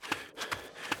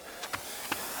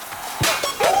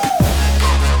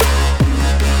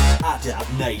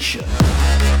Nation.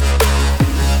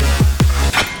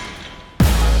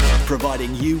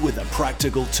 Providing you with the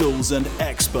practical tools and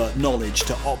expert knowledge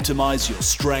to optimize your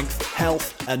strength,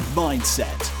 health, and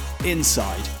mindset,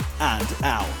 inside and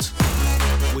out.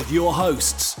 With your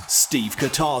hosts, Steve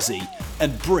Katarzi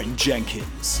and Bryn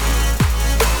Jenkins.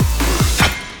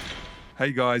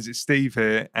 Hey guys, it's Steve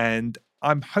here, and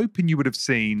I'm hoping you would have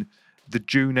seen the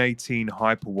June 18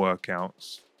 Hyper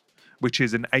Workouts, which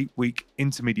is an 8-week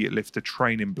intermediate lifter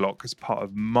training block as part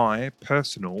of my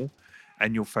personal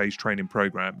annual phase training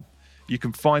program. You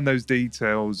can find those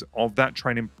details of that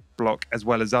training block as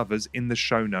well as others in the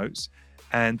show notes,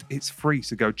 and it's free,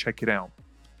 so go check it out.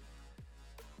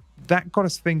 That got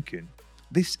us thinking,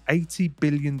 this $80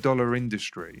 billion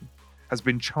industry has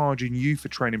been charging you for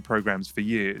training programs for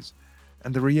years.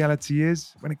 And the reality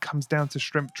is, when it comes down to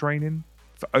strength training,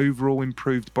 for overall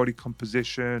improved body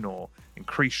composition or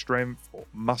increased strength or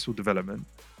muscle development,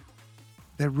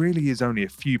 there really is only a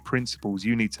few principles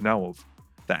you need to know of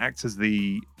that act as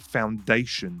the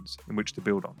foundations in which to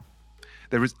build on.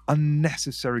 There is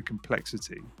unnecessary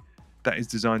complexity that is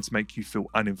designed to make you feel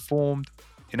uninformed,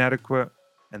 inadequate,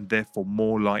 and therefore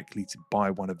more likely to buy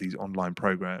one of these online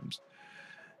programs.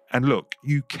 And look,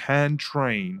 you can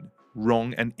train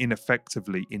wrong and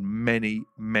ineffectively in many,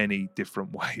 many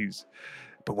different ways.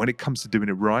 But when it comes to doing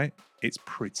it right, it's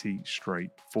pretty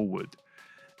straightforward.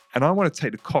 And I want to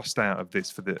take the cost out of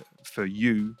this for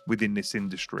you within this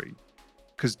industry,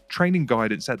 because training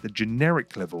guidance at the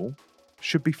generic level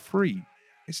should be free.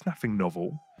 It's nothing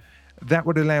novel. That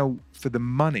would allow for the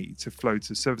money to flow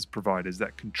to service providers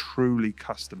that can truly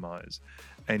customize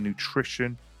a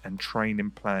nutrition and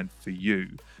training plan for you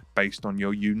based on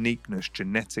your uniqueness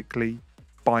genetically,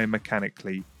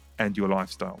 biomechanically, and your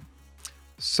lifestyle.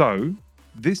 So,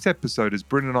 this episode, as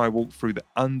Bryn and I walk through the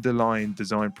underlying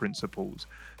design principles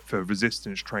for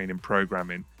resistance training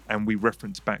programming, and we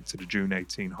reference back to the June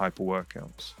 18 Hyper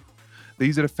Workouts.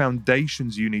 These are the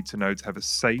foundations you need to know to have a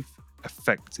safe,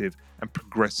 effective, and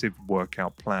progressive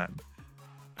workout plan.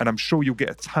 And I'm sure you'll get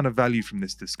a ton of value from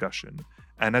this discussion.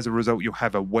 And as a result, you'll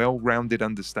have a well-rounded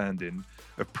understanding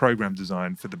of program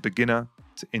design for the beginner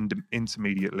to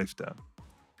intermediate lifter.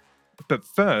 But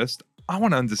first, I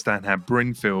want to understand how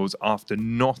Bryn feels after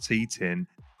not eating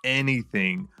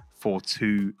anything for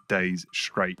 2 days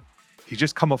straight. He's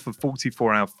just come off a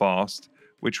 44-hour fast,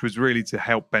 which was really to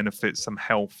help benefit some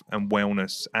health and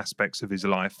wellness aspects of his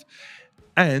life.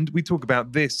 And we talk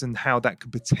about this and how that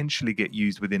could potentially get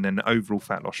used within an overall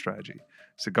fat loss strategy.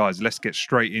 So guys, let's get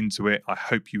straight into it. I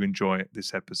hope you enjoy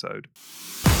this episode.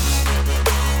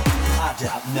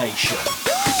 Adapt Nation.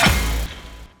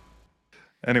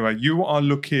 Anyway, you are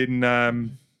looking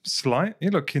slight.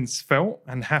 You're looking svelte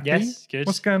and happy. Yes, good.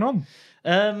 What's going on?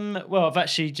 Well, I've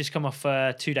actually just come off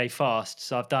a 2-day fast.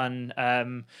 So I've done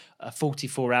a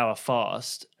 44-hour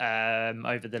fast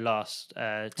over the last 2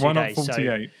 days. Why not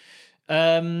 48?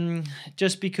 So,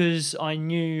 just because I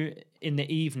knew in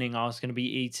the evening I was going to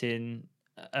be eating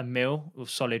a meal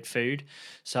of solid food.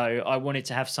 So I wanted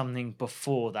to have something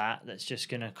before that's just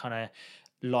going to kind of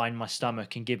line my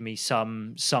stomach and give me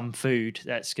some food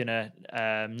that's going to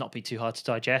not be too hard to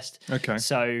digest. Okay.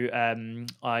 So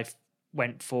I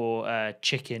went for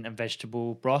chicken and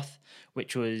vegetable broth,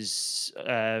 which was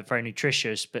very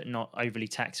nutritious but not overly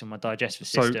taxing my digestive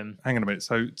system. So hang on a minute.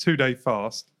 So 2-day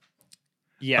fast.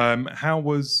 Yeah. How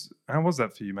was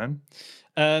that for you, man?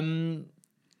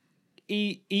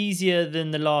 Easier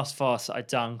than the last fast that I'd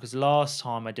done, because last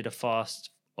time I did a fast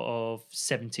of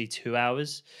 72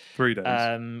 hours. 3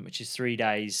 days. Which is 3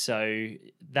 days. So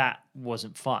that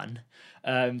wasn't fun.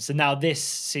 So now this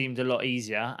seemed a lot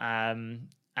easier.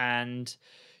 And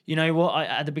you know what?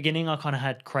 At the beginning, I kind of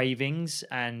had cravings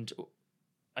and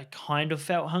I kind of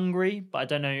felt hungry, but I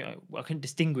don't know. I couldn't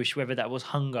distinguish whether that was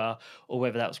hunger or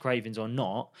whether that was cravings or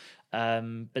not.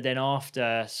 But then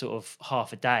after sort of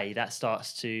half a day, that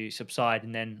starts to subside,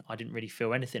 and then I didn't really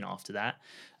feel anything after that.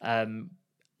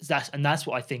 That's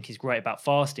what I think is great about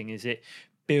fasting, is it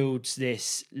builds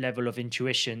this level of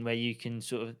intuition where you can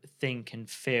sort of think and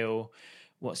feel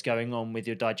what's going on with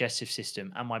your digestive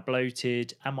system. Am I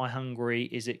bloated? Am I hungry?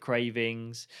 Is it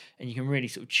cravings? And you can really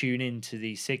sort of tune into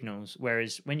these signals.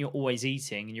 Whereas when you're always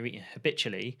eating and you're eating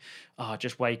habitually, I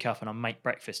just wake up and I make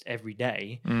breakfast every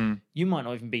day. You might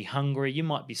not even be hungry. You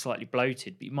might be slightly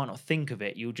bloated, but you might not think of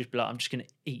it. You'll just be like, I'm just going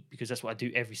to eat because that's what I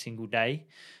do every single day.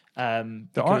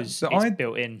 Because it's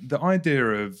built in. The idea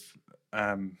of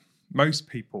most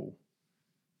people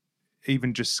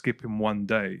even just skipping one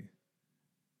day,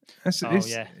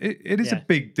 it is a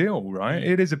big deal, right?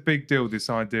 It is a big deal, this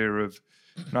idea of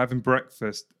not having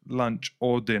breakfast, lunch,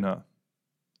 or dinner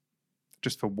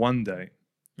just for one day.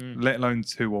 let alone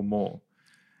 2 or more.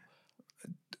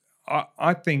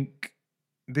 I think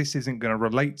this isn't going to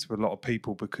relate to a lot of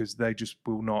people because they just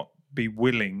will not be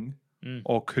willing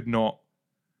or could not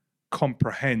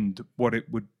comprehend what it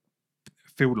would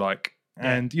feel like.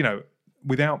 Yeah. And,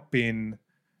 without being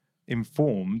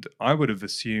informed, I would have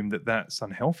assumed that that's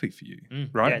unhealthy for you,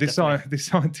 right? Yeah,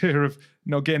 This idea of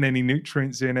not getting any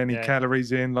nutrients in, any Yeah.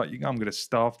 calories in, like I'm going to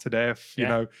starve to death,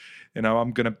 Yeah.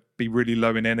 I'm going to be really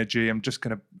low in energy. I'm just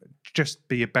going to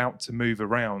be about to move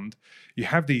around. You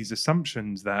have these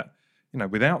assumptions that,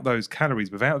 without those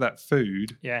calories, without that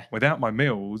food, Yeah. without my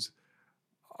meals,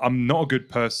 I'm not a good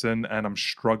person and I'm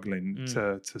struggling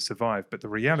to survive. But the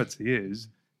reality is,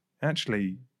 it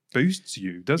actually boosts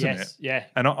you, doesn't it? Yes. Yeah.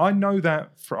 And I know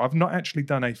that I've not actually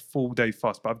done a full day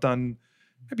fast, but I've done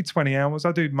maybe 20 hours.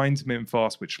 I do my intermittent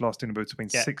fast, which lasts in between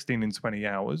 16 and 20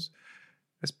 hours.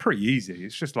 It's pretty easy.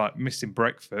 It's just like missing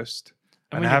breakfast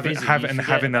and when you're busy, you having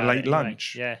forget a about late it anyway.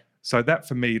 lunch. Yeah. So that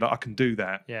for me, like I can do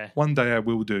that. Yeah. One day I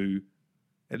will do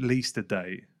at least a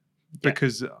day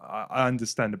because I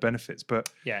understand the benefits.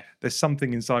 But Yeah. there's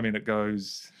something inside me that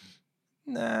goes,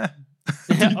 nah.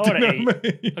 I want to Do you know eat. what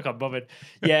I mean? I can't bothered.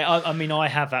 Yeah, I mean, I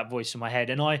have that voice in my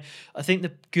head, and I think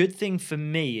the good thing for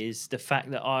me is the fact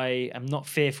that I am not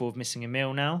fearful of missing a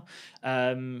meal now,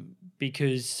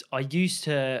 because I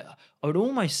would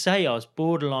almost say I was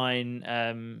borderline.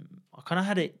 I kind of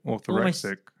had it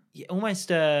Orthorexic.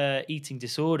 almost eating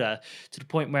disorder to the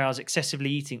point where I was excessively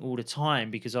eating all the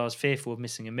time because I was fearful of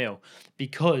missing a meal,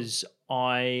 because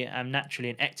I am naturally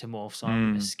an ectomorph, so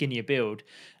I'm a skinnier build,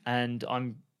 and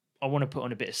I want to put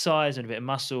on a bit of size and a bit of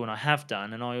muscle, and I have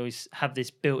done, and I always have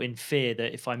this built-in fear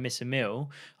that if I miss a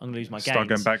meal, I'm going to lose my gains. Start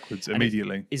going backwards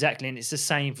immediately. Exactly, and it's the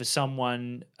same for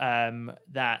someone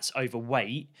that's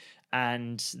overweight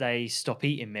and they stop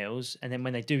eating meals, and then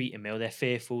when they do eat a meal, they're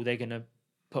fearful they're going to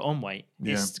put on weight.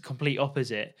 Yeah. It's the complete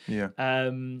opposite. Yeah.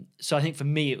 So I think for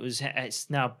me, it's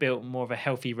now built more of a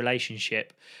healthy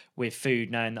relationship with food,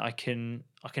 knowing that I can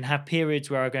have periods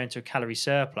where I go into a calorie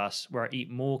surplus, where I eat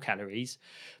more calories,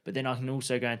 but then I can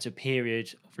also go into a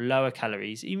period of lower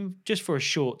calories, even just for a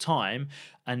short time,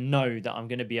 and know that I'm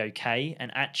going to be okay.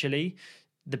 And actually,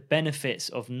 the benefits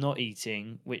of not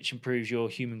eating, which improves your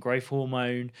human growth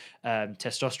hormone,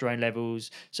 testosterone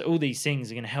levels. So all these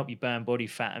things are going to help you burn body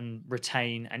fat and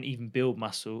retain and even build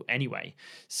muscle anyway.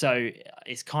 So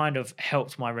it's kind of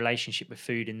helped my relationship with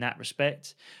food in that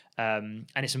respect. And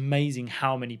it's amazing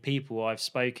how many people I've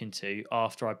spoken to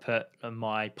after I put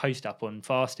my post up on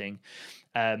fasting.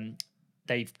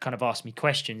 They've kind of asked me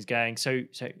questions going, so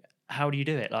how do you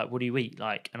do it? Like, what do you eat?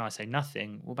 Like, and I say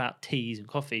nothing. What about teas and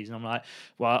coffees? And I'm like,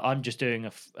 well, I'm just doing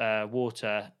a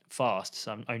water fast.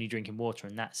 So I'm only drinking water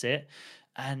and that's it.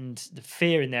 And the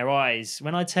fear in their eyes,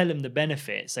 when I tell them the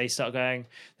benefits, they start going,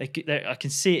 I can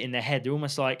see it in their head. They're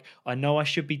almost like, I know I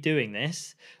should be doing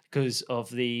this because of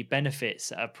the benefits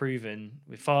that are proven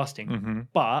with fasting. Mm-hmm.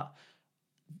 But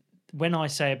when I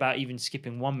say about even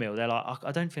skipping one meal, they're like,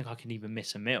 I don't think I can even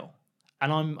miss a meal.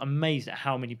 And I'm amazed at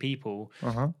how many people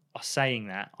are saying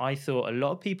that. I thought a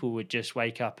lot of people would just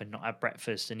wake up and not have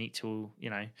breakfast and eat till,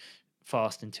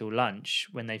 fast until lunch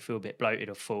when they feel a bit bloated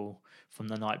or full from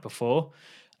the night before.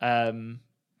 But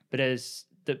there's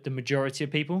the majority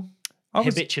of people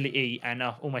habitually eat and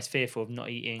are almost fearful of not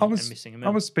eating and missing a meal.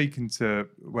 I was speaking to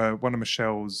one of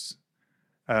Michelle's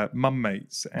mum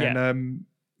mates, and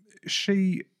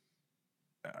she...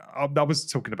 I was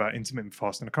talking about intermittent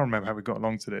fasting. I can't remember how we got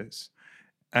along to this.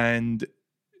 And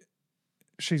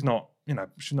she's not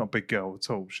a big girl at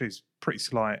all. She's pretty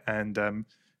slight, and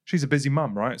she's a busy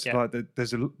mum, right? So like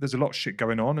there's a lot of shit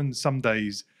going on, and some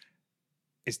days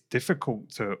it's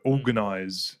difficult to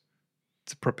organise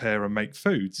to prepare and make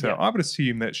food. So I would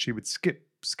assume that she would skip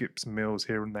some meals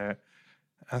here and there.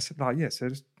 I said, so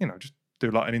just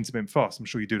do like an intermittent fast. I'm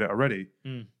sure you do that already.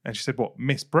 And she said, what,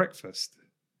 miss breakfast?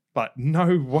 Like,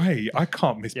 no way. I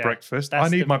can't miss breakfast. I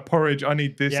need my porridge. I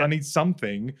need this. I need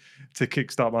something to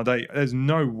kickstart my day. There's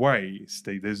no way,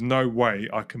 Steve. There's no way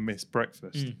I can miss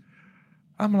breakfast.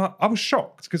 I'm like, I was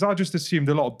shocked because I just assumed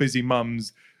a lot of busy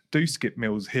mums do skip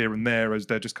meals here and there as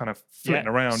they're just kind of flitting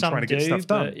around trying to get stuff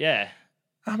done.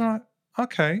 I'm like,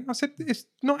 okay. I said, it's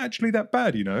not actually that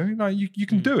bad, Like, you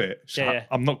can do it. She's like,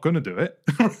 I'm not going to do it.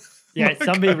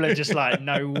 Some people are just like,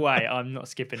 no way, I'm not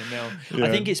skipping a meal. I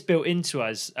think it's built into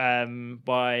us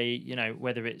by,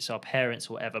 whether it's our parents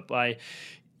or whatever, by,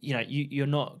 you're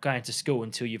not going to school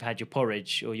until you've had your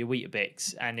porridge or your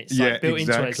Weetabix. And it's like built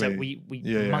into us that we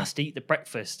must eat the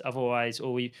breakfast, otherwise,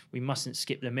 or we mustn't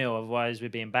skip the meal, otherwise we're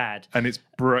being bad. And it's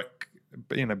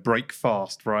break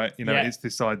fast, right? It's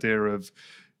this idea of,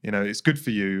 it's good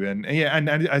for you. And and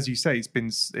as you say, it's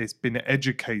been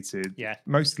educated Yeah.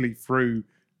 mostly through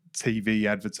TV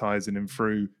advertising and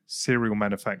through cereal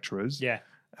manufacturers Yeah.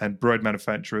 and bread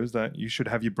manufacturers that you should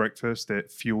have your breakfast.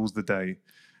 It fuels the day.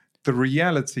 The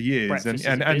reality is, Breakfast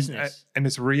and is a business. and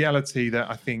it's a reality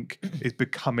that I think is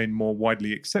becoming more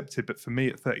widely accepted. But for me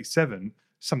at 37,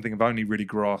 something I've only really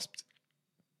grasped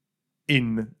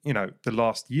in the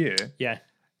last year Yeah.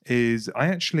 is I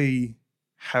actually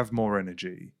have more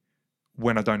energy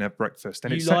when I don't have breakfast.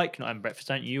 And You it's like not having breakfast,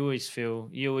 don't you?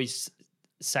 You always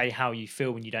say how you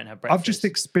feel when you don't have breakfast. I've just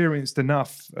experienced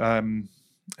enough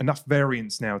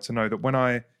variance now to know that when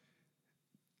I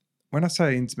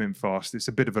say intermittent fast, it's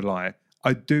a bit of a lie.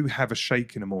 I do have a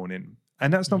shake in the morning,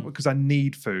 and that's not because I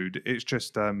need food. It's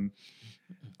just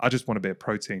I just want a bit of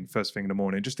protein first thing in the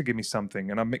morning, just to give me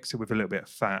something, and I mix it with a little bit of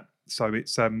fat. So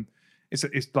it's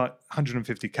like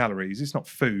 150 calories. It's not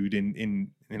food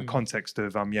in the context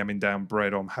of I'm yamming down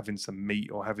bread or I'm having some meat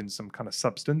or having some kind of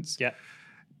substance. Yeah.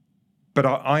 But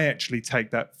I actually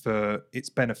take that for its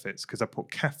benefits because I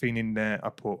put caffeine in there. I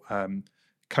put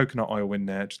coconut oil in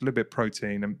there, just a little bit of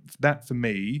protein. And that for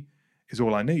me is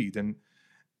all I need. And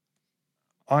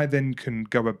I then can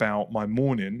go about my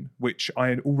morning, which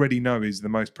I already know is the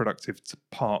most productive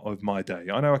part of my day.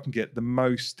 I know I can get the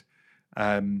most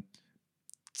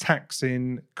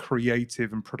taxing,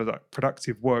 creative and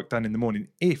productive work done in the morning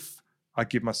if I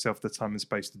give myself the time and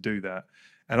space to do that.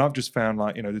 And I've just found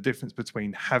the difference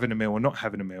between having a meal or not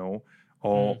having a meal,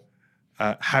 or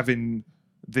having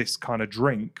this kind of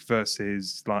drink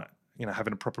versus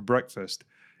having a proper breakfast.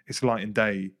 It's light and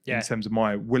day in terms of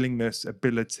my willingness,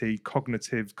 ability,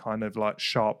 cognitive kind of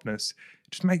sharpness.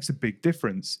 It just makes a big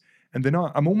difference. And then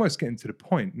I'm almost getting to the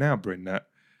point now, Bryn, that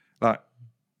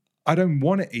I don't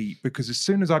want to eat because as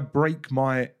soon as I break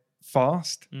my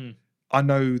fast, I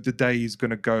know the day is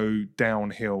going to go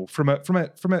downhill from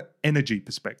a energy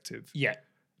perspective. Yeah.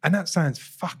 And that sounds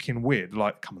fucking weird.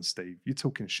 Come on, Steve, you're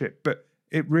talking shit. But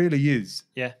it really is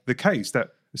the case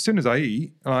that as soon as I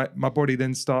eat, my body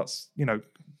then starts,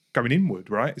 going inward,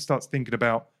 right? It starts thinking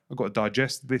about, I've got to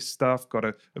digest this stuff, got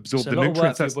to absorb the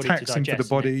nutrients. That's taxing for the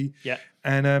body. Yeah.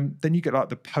 And then you get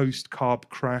the post-carb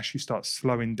crash. You start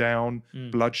slowing down,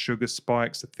 blood sugar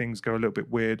spikes, things go a little bit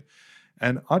weird.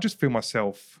 And I just feel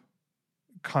myself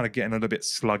kind of getting a little bit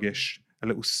sluggish, a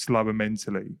little slower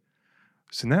mentally.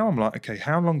 So now I'm like, okay,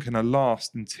 how long can I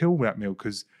last until that meal?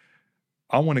 Because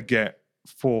I want to get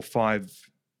 4 or 5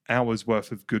 hours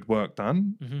worth of good work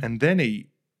done and then eat.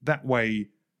 That way,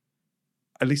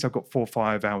 at least I've got 4 or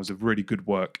 5 hours of really good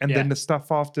work. And then the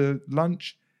stuff after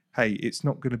lunch, hey, it's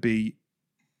not going to be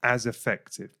as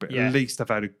effective, but at least I've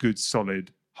had a good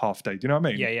solid half day. Do you know what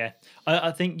I mean? Yeah.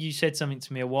 I think you said something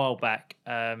to me a while back.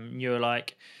 You were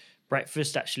like,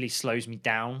 breakfast actually slows me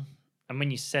down. And when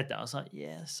you said that, I was like,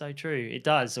 yeah, that's so true. It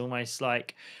does. Almost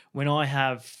like when I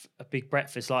have a big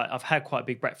breakfast, I've had quite a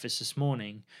big breakfast this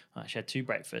morning. I actually had 2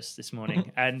 breakfasts this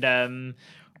morning. And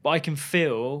but I can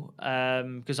feel,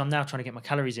 because I'm now trying to get my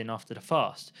calories in after the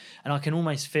fast, and I can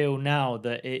almost feel now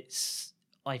that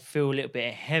I feel a little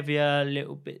bit heavier, a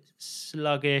little bit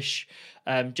sluggish,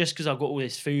 just because I've got all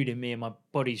this food in me and my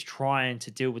body's trying to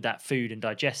deal with that food and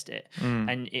digest it.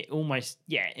 And it almost,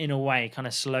 in a way, kind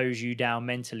of slows you down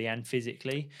mentally and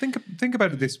physically. Think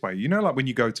about it this way. When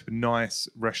you go to a nice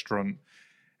restaurant,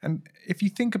 and if you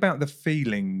think about the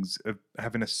feelings of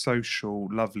having a social,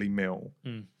 lovely meal,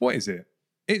 what is it?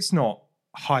 It's not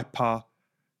hyper,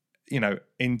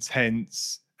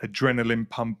 intense, adrenaline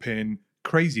pumping,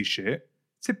 crazy shit.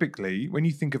 Typically, when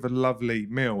you think of a lovely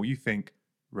meal, you think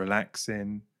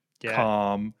relaxing,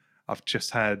 calm. I've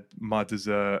just had my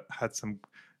dessert, had some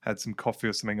coffee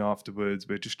or something afterwards.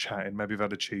 We're just chatting. Maybe we've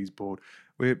had a cheese board.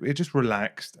 We're just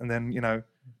relaxed. And then,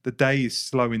 the day is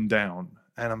slowing down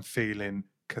and I'm feeling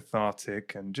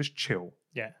cathartic and just chill.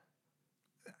 Yeah.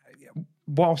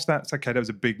 Whilst that's okay, that was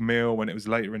a big meal when it was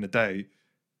later in the day.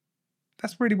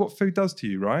 That's really what food does to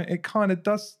you, right? It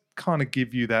does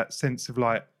give you that sense of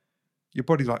your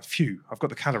body's like, phew, I've got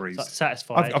the calories. It's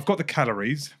satisfied. I've got the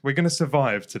calories. We're going to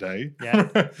survive today.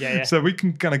 Yeah. So we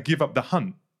can kind of give up the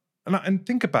hunt. And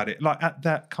think about it, at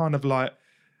that kind of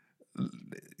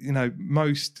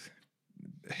most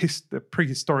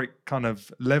prehistoric kind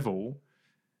of level,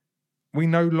 we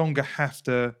no longer have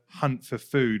to hunt for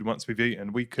food once we've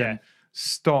eaten. We can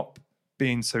stop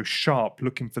being so sharp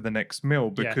looking for the next meal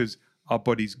because our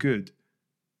body's good.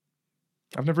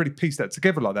 I've never really pieced that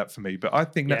together like that for me, but I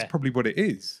think that's probably what it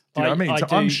is. Do you know what I mean? So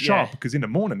I'm sharp because in the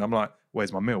morning I'm like,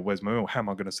 where's my meal? Where's my meal? How am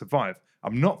I going to survive?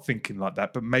 I'm not thinking like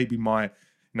that, but maybe my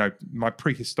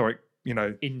prehistoric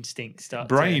instinct start.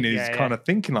 brain is kind of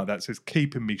thinking like that. So it's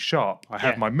keeping me sharp. I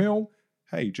have my meal.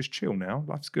 Hey, just chill now.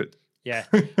 Life's good. Yeah.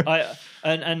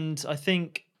 I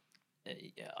think,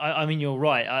 I mean, you're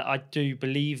right. I do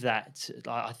believe that.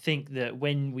 I think that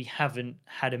when we haven't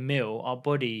had a meal, our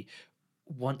body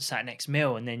wants that next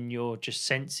meal, and then your just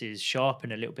senses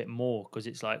sharpen a little bit more because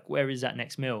it's like, where is that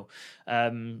next meal?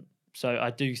 So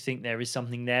I do think there is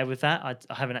something there with that.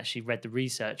 I haven't actually read the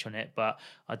research on it, but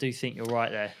I do think you're right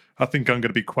there. I think I'm going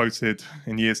to be quoted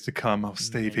in years to come. Oh,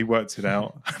 Steve, he worked it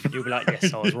out. You'll be like,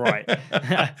 yes, I was right.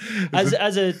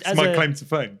 It's my claim to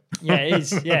fame. Yeah, it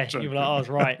is. Yeah, you'll be like, I was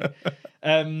right.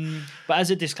 But as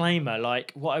a disclaimer,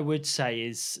 like, what I would say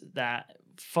is that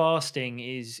fasting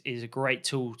is a great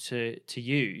tool to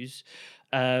use.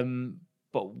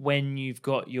 But when you've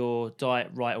got your diet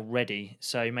right already,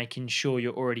 so making sure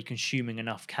you're already consuming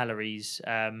enough calories,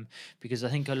 because I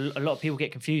think a lot of people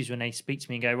get confused when they speak to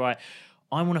me and go, right,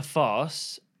 I want to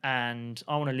fast and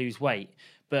I want to lose weight.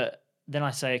 But then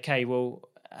I say, okay, well,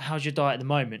 how's your diet at the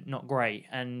moment? Not great.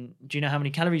 And do you know how many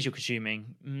calories you're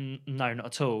consuming? No, not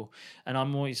at all. And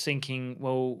I'm always thinking,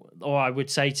 well, or I would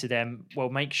say to them, well,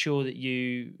 make sure that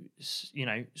you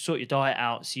sort your diet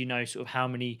out so you know sort of how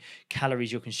many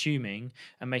calories you're consuming,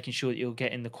 and making sure that you're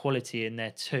getting the quality in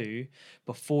there too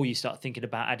before you start thinking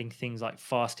about adding things like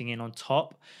fasting in on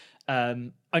top.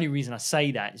 Only reason I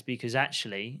say that is because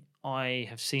actually I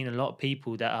have seen a lot of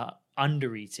people that are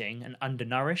under eating and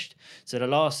undernourished, so the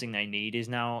last thing they need is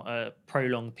now a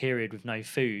prolonged period with no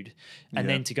food, and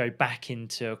then to go back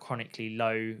into a chronically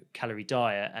low calorie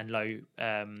diet and low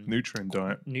nutrient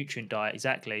diet,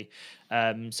 exactly.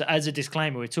 So as a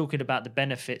disclaimer, we're talking about the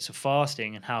benefits of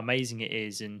fasting and how amazing it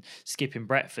is and skipping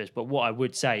breakfast, but what I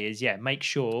would say is, make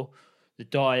sure the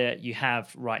diet you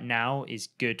have right now is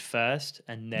good first,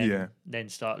 and then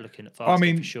start looking at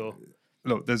fasting, for sure.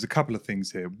 Look, there's a couple of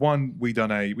things here. One, we done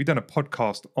a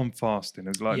podcast on fasting. It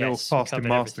was like a little fasting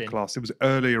masterclass. It was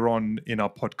earlier on in our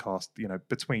podcast,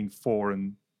 between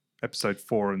episode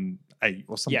 4 and 8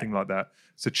 or something like that.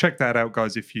 So check that out,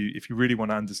 guys, if you really want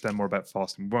to understand more about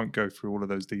fasting. We won't go through all of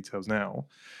those details now.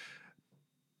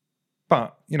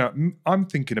 But, I'm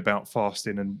thinking about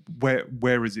fasting and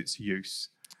where is its use?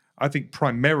 I think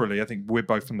primarily, we're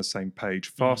both on the same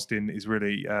page. Fasting is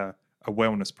really a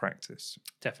wellness practice.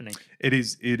 Definitely. It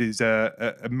is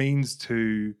a means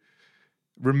to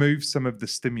remove some of the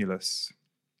stimulus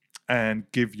and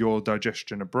give your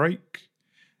digestion a break.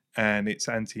 And it's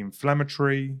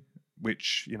anti-inflammatory,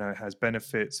 which, has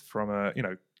benefits from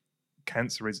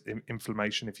cancer is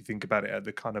inflammation, if you think about it at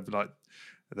the kind of like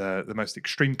the most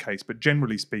extreme case. But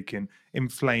generally speaking,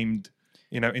 inflamed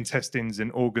intestines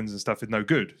and organs and stuff is no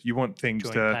good. You want things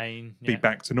to be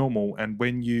back to normal. And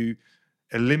when you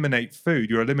eliminate food,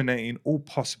 you're eliminating all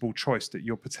possible choice that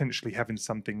you're potentially having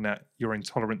something that you're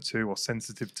intolerant to or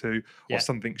sensitive to, or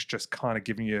something's just kind of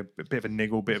giving you a bit of a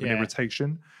niggle, bit of an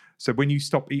irritation. So when you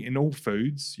stop eating all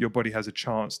foods, your body has a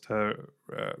chance to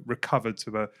recover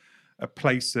to a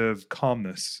place of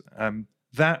calmness.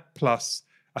 That plus,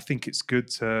 I think it's good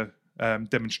to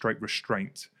demonstrate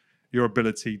restraint, your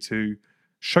ability to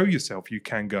show yourself you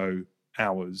can go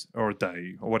hours or a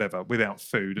day or whatever without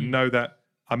food, and know that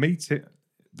I'm eating.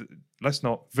 Let's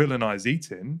not villainize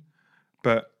eating,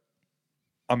 but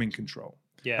I'm in control.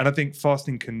 Yeah. And I think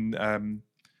fasting can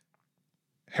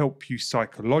help you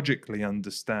psychologically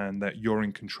understand that you're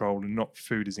in control and not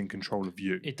food is in control of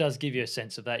you. It does give you a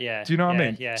sense of that, yeah. Do you know what I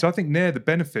mean? Yeah. So I think they're the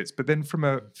benefits. But then from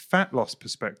a fat loss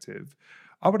perspective,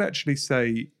 I would actually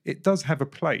say it does have a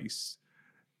place.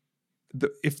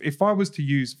 If I was to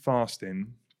use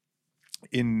fasting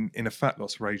in a fat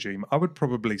loss regime, I would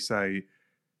probably say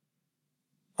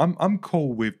I'm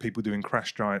cool with people doing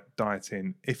crash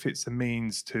dieting if it's a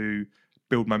means to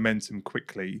build momentum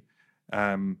quickly,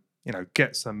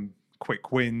 get some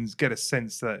quick wins, get a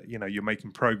sense that, you're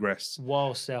making progress.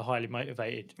 Whilst they're highly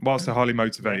motivated.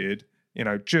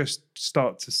 Just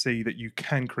start to see that you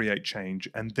can create change,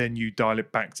 and then you dial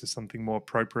it back to something more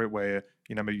appropriate where,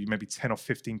 maybe 10 or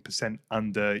 15%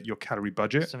 under your calorie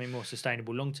budget. Something more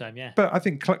sustainable long term, yeah. But I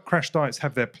think crash diets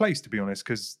have their place, to be honest,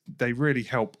 because they really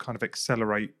help kind of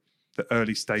accelerate the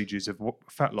early stages of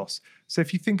fat loss. So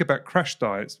if you think about crash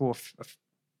diets, well,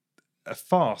 a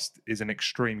fast is an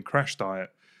extreme crash diet,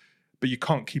 but you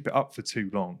can't keep it up for too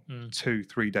long,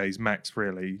 2-3 days max,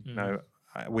 really,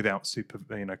 without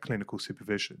clinical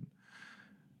supervision.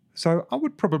 So I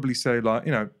would probably say, like,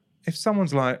 if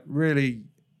someone's like really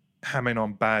hammering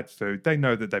on bad food, they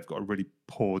know that they've got a really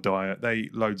poor diet. They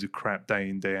eat loads of crap day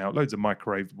in, day out, loads of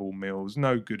microwavable meals,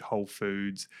 no good whole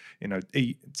foods,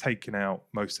 taken out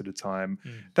most of the time.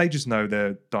 They just know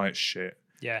their diet's shit.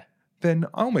 Yeah. then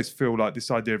I almost feel like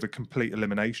this idea of a complete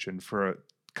elimination for a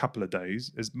couple of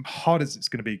days, as hard as it's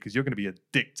going to be, because you're going to be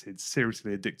addicted,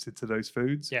 seriously addicted to those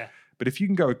foods. Yeah. But if you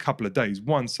can go a couple of days,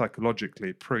 one, psychologically,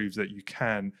 it proves that you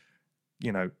can,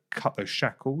 cut those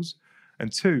shackles,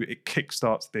 and two, it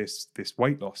kickstarts this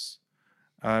weight loss.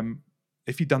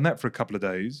 If you've done that for a couple of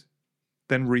days,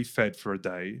 then refed for a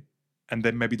day, and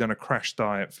then maybe done a crash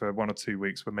diet for 1 or 2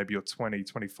 weeks where maybe you're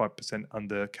 20-25%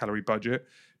 under calorie budget,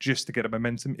 just to get a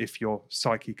momentum if your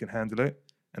psyche can handle it,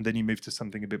 and then you move to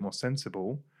something a bit more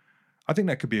sensible. I think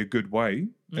that could be a good way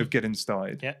of getting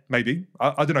started. Yeah. Maybe.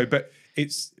 I don't know,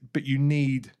 but you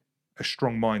need a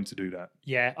strong mind to do that.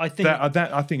 Yeah, I think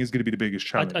that I think is going to be the biggest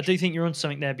challenge. I do think you're on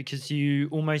something there, because you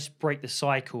almost break the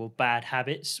cycle of bad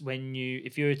habits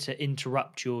if you were to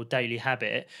interrupt your daily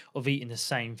habit of eating the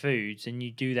same foods, and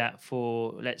you do that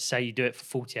for, let's say you do it for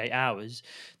 48 hours,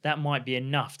 that might be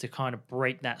enough to kind of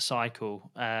break that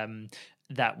cycle.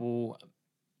 That will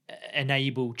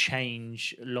enable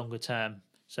change longer term.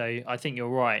 So I think you're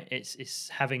right. It's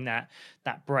having that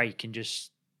break, and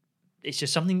it's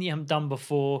just something that you haven't done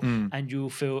before, and you'll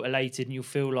feel elated, and you'll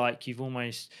feel like you've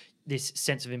almost this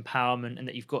sense of empowerment, and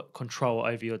that you've got control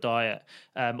over your diet.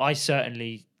 I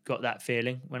certainly got that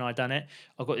feeling when I done it.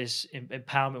 I've got this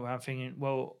empowerment where I'm thinking,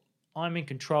 well, I'm in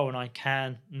control and I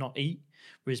can not eat.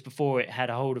 Whereas before it had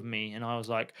a hold of me, and I was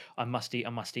like, I must eat.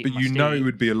 But it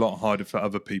would be a lot harder for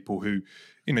other people who,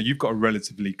 you've got a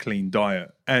relatively clean diet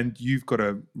and you've got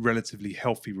a relatively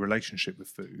healthy relationship with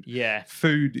food. Yeah.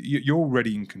 Food, you're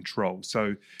already in control.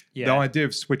 So the idea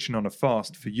of switching on a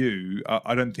fast for you,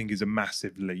 I don't think is a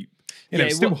massive leap.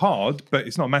 It's still hard, but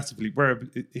it's not a massive leap. Where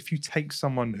if you take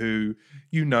someone who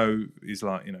is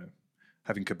like,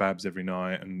 having kebabs every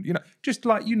night, and just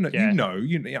like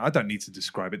I don't need to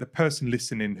describe it. The person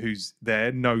listening who's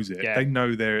there knows it. They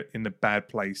know they're in a bad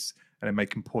place and they're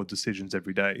making poor decisions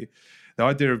every day. The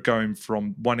idea of going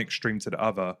from one extreme to the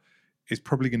other is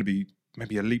probably going to be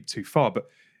maybe a leap too far. But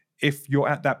if you're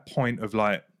at that point of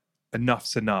like,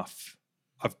 enough's enough,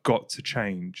 I've got to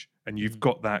change, and you've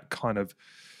got that kind of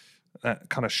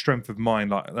strength of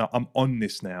mind, like, I'm on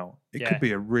this now, it could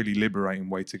be a really liberating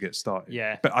way to get started.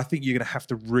 Yeah. But I think you're going to have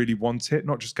to really want it,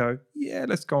 not just go,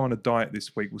 let's go on a diet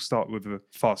this week, we'll start with a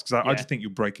fast, because I just think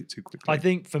you'll break it too quickly. I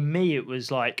think for me it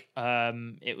was like,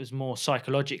 it was more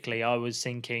psychologically. I was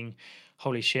thinking,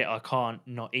 holy shit, I can't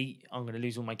not eat, I'm going to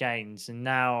lose all my gains. And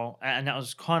that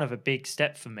was kind of a big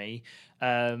step for me.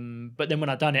 But then when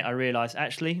I done it, I realized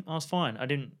actually I was fine. I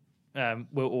didn't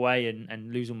wilt away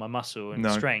and lose all my muscle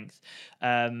and strength.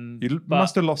 You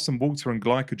must have lost some water and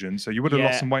glycogen, so you would have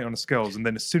lost some weight on the scales, and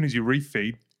then as soon as you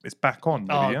refeed, it's back on.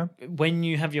 When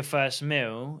you have your first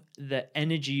meal, the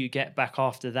energy you get back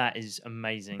after that is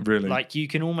amazing. Really? Like, you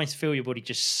can almost feel your body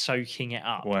just soaking it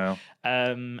up. Wow.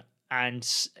 And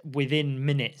within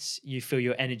minutes, you feel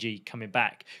your energy coming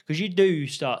back, because you do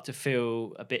start to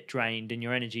feel a bit drained and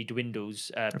your energy dwindles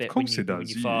a bit. Of course it does. When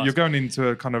you fast. You're going into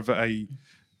a kind of a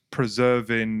reserved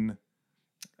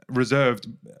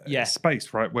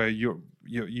space, right, where you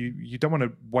don't want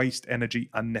to waste energy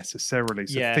unnecessarily,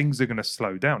 so things are going to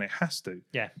slow down. It has to,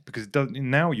 because it doesn't.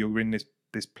 Now you're in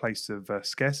this place of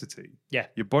scarcity.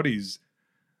 Your body's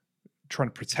trying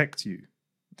to protect you,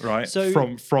 right,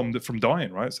 so, from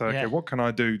dying, right? So what can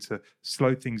I do to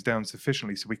slow things down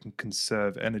sufficiently so we can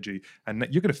conserve energy? And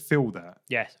you're going to feel that.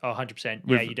 100%.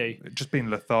 Yeah, you do. Just being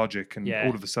lethargic, and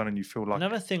all of a sudden you feel like.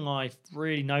 Another thing I've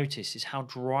really noticed is how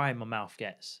dry my mouth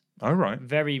gets. Oh, right.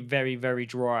 Very, very, very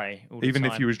dry all the Even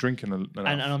time. if you was drinking enough.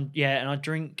 And I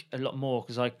drink a lot more,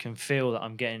 because I can feel that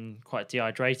I'm getting quite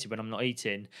dehydrated when I'm not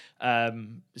eating.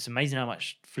 It's amazing how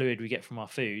much fluid we get from our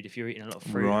food if you're eating a lot of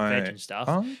fruit and veg and stuff.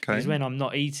 Oh, okay. Because when I'm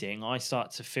not eating, I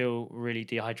start to feel really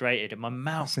dehydrated, and my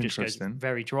mouth just goes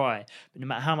very dry. But no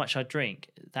matter how much I drink,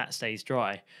 that stays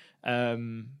dry. But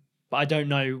I don't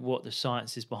know what the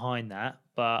science is behind that.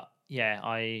 But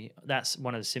that's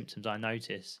one of the symptoms I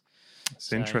notice.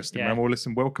 It's interesting, man. Well,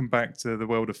 listen, welcome back to the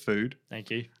world of food.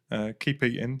 Thank you. Keep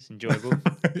eating. It's enjoyable.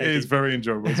 It is very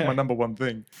enjoyable. It's my number one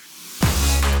thing.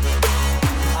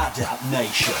 Adapt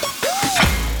Nation.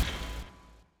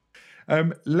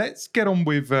 Let's get on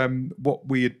with what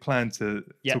we had planned to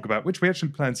talk about, which we actually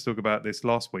planned to talk about this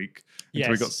last week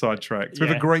until we got sidetracked. We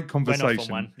had a great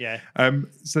conversation.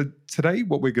 So today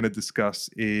what we're going to discuss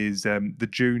is the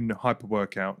June hyper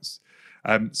workouts.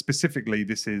 Specifically,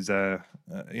 this is a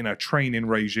training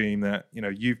regime that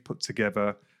you've put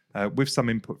together with some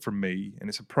input from me, and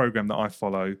it's a program that I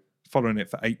following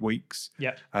it for 8 weeks.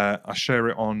 I share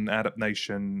it on Adapt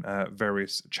Nation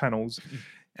various channels,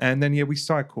 and then we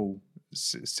cycle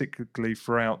cyclically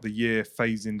throughout the year,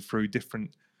 phasing through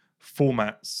different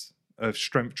formats of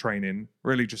strength training,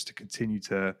 really just to continue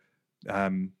to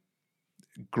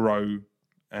grow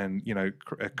and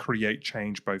create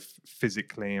change both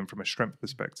physically and from a strength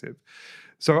perspective.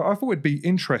 So I thought it'd be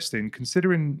interesting,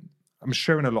 considering I'm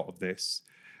sharing a lot of this,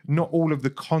 not all of the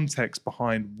context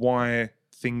behind why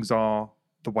things are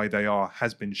the way they are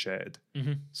has been shared.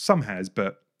 Mm-hmm. Some has,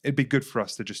 but it'd be good for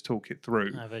us to just talk it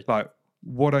through. Like,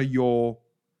 what are you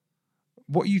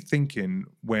thinking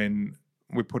when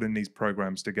we're putting these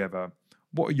programs together?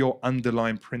 What are your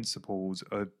underlying principles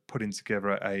of putting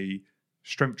together a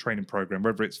strength training program,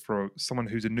 whether it's for someone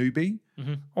who's a newbie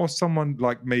or someone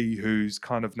like me who's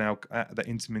kind of now at the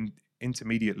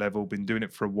intermediate level, been doing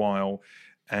it for a while,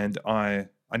 and I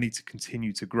need to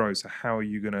continue to grow. So how are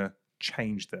you going to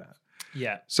change that?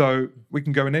 Yeah. So we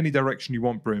can go in any direction you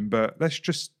want, Bryn, but let's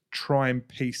just try and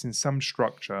piece in some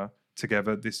structure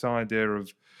together this idea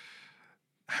of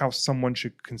how someone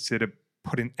should consider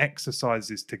putting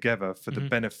exercises together for the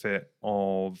benefit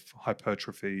of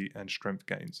hypertrophy and strength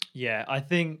gains. Yeah,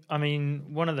 I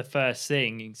mean, one of the first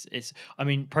things is,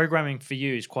 programming for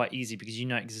you is quite easy because you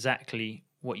know exactly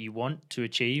what you want to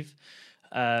achieve.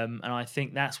 And I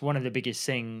think that's one of the biggest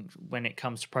things when it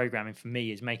comes to programming for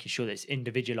me, is making sure that it's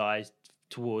individualized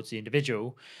towards the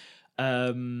individual.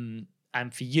 And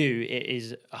for you, it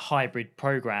is a hybrid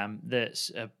program that's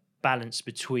a balance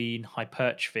between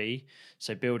hypertrophy,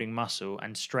 so building muscle,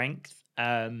 and strength.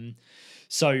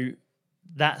 So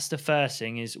that's the first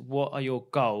thing, is what are your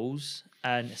goals,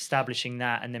 and establishing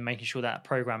that, and then making sure that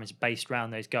program is based around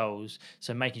those goals.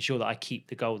 So making sure that I keep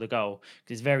the goal, because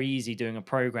it's very easy doing a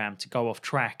program to go off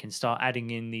track and start adding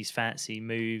in these fancy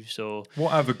moves. Or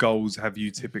what other goals have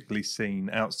you typically seen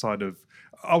outside of,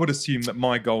 I would assume that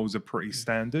my goals are pretty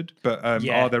standard, but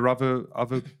are there other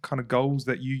kind of goals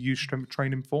that you use strength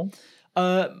training for?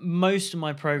 Most of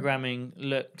my programming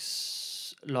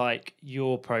looks like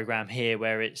your program here,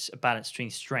 where it's a balance between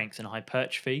strength and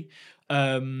hypertrophy.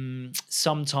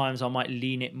 Sometimes I might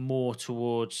lean it more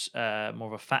towards more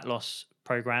of a fat loss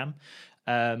program,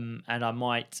 and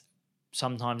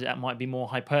sometimes that might be more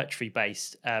hypertrophy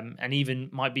based, and even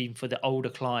might be for the older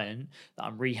client that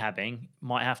I'm rehabbing,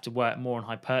 might have to work more on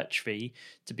hypertrophy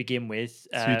to begin with.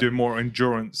 So you do more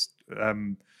endurance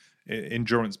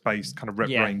based kind of rep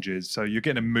ranges. So you're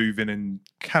getting a moving and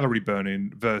calorie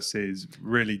burning versus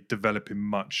really developing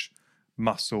much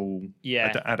muscle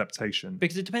adaptation.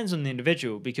 Because it depends on the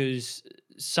individual, because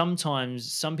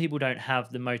sometimes some people don't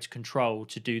have the motor control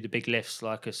to do the big lifts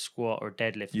like a squat or a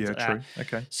deadlift. Yeah, true.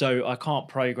 Okay. So I can't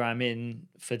program in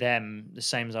for them the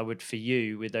same as I would for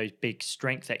you with those big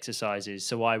strength exercises.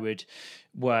 So I would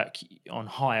work on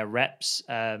higher reps.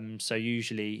 So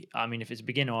usually, if it's a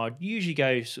beginner, I'd usually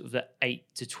go sort of the 8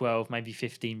 to 12, maybe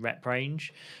 15 rep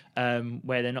range,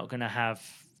 where they're not going to have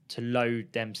to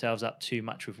load themselves up too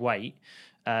much with weight,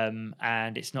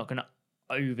 and it's not going to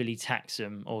overly tax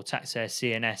them or tax their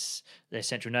CNS, their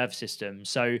central nervous system.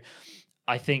 So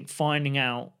I think finding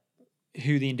out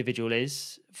who the individual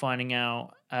is, finding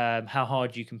out how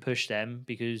hard you can push them,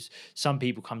 because some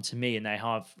people come to me and they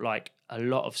have like a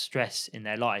lot of stress in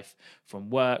their life, from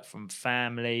work, from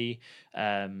family,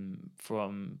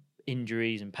 from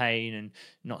injuries and pain and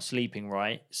not sleeping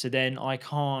right. So then I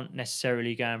can't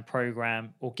necessarily go and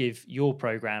program or give your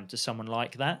program to someone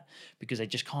like that, because they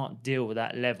just can't deal with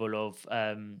that level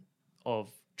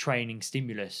of training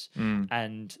stimulus.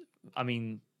 And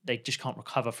they just can't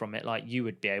recover from it like you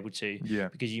would be able to,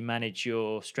 because you manage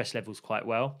your stress levels quite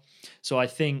well. So I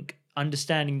think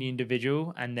understanding the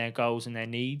individual and their goals and their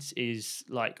needs is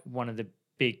like one of the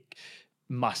big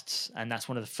musts, and that's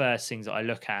one of the first things that I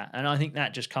look at. And I think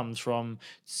that just comes from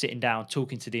sitting down,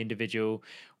 talking to the individual.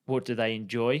 What do they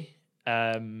enjoy?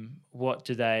 What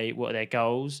are their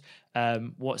goals?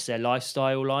 What's their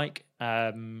lifestyle like?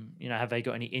 Have they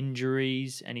got any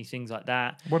injuries, any things like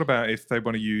that? What about if they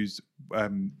want to use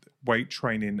weight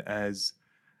training as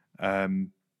an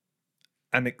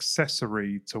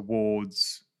accessory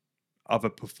towards other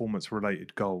performance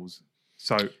related goals?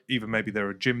 So either maybe they're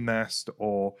a gymnast,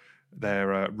 or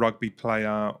they're a rugby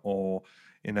player, or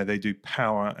they do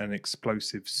power and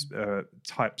explosive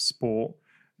type sport,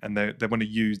 and they want to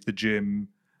use the gym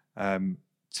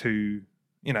to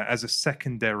as a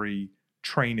secondary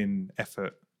training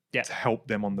effort to help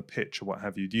them on the pitch or what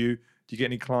have you. Do you get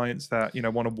any clients that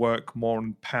want to work more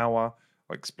on power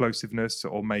or explosiveness,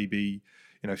 or maybe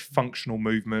functional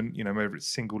movement, whether it's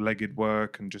single-legged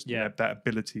work and just that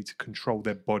ability to control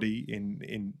their body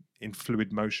in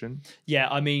fluid motion? Yeah,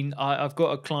 I've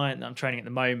got a client that I'm training at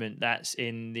the moment that's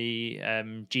in the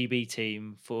GB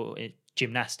team for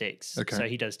gymnastics. Okay. So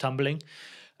he does tumbling,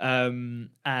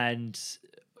 and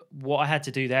what I had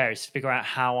to do there is figure out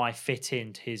how I fit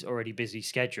into his already busy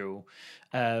schedule.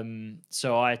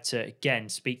 So I had to, again,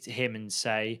 speak to him and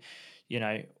say,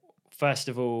 first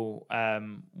of all,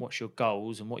 what's your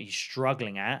goals and what are you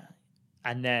struggling at?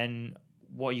 And then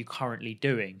what are you currently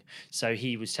doing? So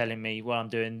he was telling me, well, I'm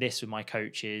doing this with my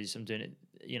coaches. I'm doing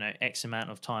it, X amount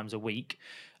of times a week.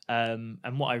 And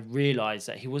what I realized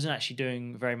that he wasn't actually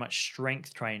doing very much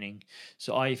strength training.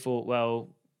 So I thought, well,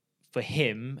 for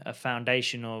him, a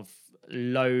foundation of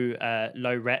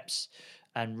low reps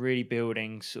and really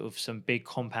building sort of some big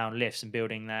compound lifts and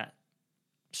building that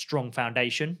strong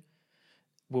foundation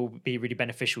will be really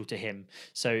beneficial to him.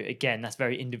 So again, that's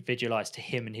very individualized to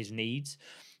him and his needs.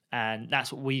 And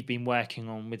that's what we've been working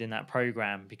on within that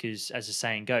program, because as the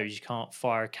saying goes, you can't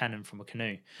fire a cannon from a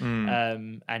canoe.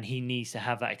 And he needs to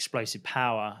have that explosive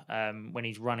power when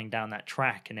he's running down that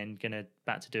track and then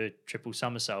about to do a triple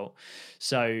somersault.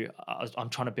 So I'm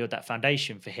trying to build that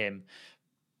foundation for him.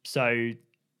 So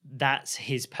that's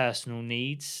his personal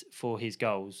needs for his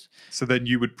goals. So then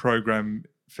you would program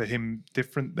for him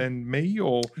different than me,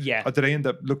 or did they end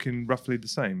up looking roughly the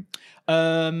same?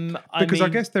 I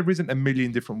guess there isn't a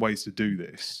million different ways to do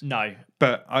this. No,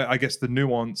 but I guess the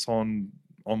nuance on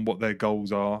what their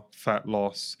goals are: fat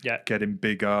loss, getting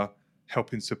bigger,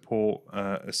 helping support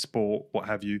a sport, what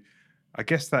have you. I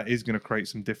guess that is going to create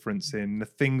some difference in the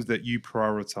things that you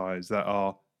prioritize that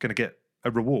are going to get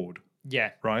a reward.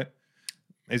 Yeah, right.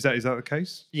 Is that the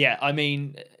case? Yeah, I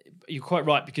mean, you're quite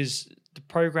right, because the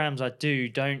programs I do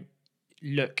don't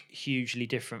look hugely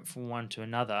different from one to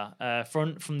another.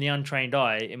 From the untrained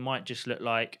eye, it might just look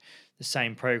like the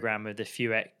same program with a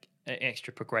few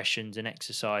extra progressions and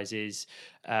exercises,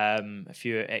 a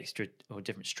few extra or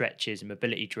different stretches and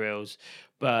mobility drills.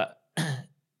 But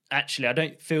actually, I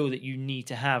don't feel that you need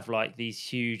to have like these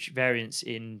huge variants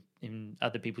in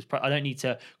other people's. I don't need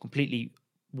to completely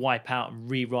wipe out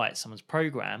and rewrite someone's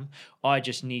program. I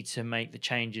just need to make the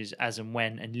changes as and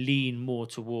when and lean more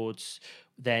towards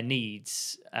their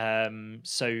needs.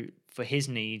 So for his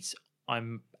needs,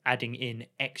 I'm adding in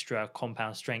extra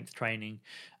compound strength training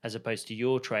as opposed to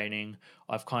your training.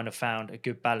 I've kind of found a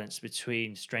good balance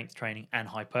between strength training and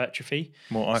hypertrophy.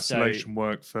 More isolation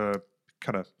work for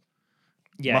kind of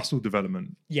muscle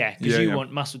development. Yeah, because you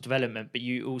want muscle development, but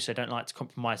you also don't like to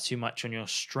compromise too much on your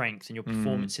strength and your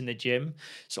performance in the gym.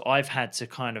 So I've had to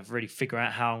kind of really figure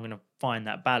out how I'm going to find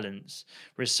that balance.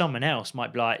 Whereas someone else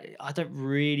might be like, I don't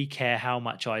really care how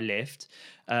much I lift,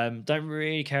 don't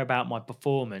really care about my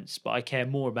performance, but I care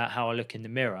more about how I look in the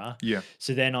mirror. Yeah.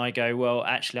 So then I go, well,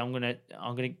 actually, I'm gonna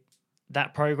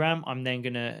that program, I'm then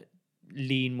gonna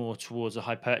lean more towards the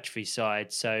hypertrophy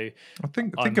side. So I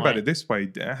think about it this way: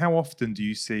 how often do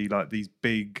you see like these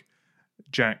big,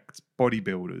 jacked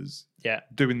bodybuilders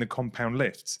doing the compound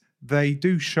lifts? They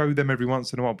do show them every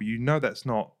once in a while, but you know that's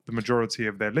not the majority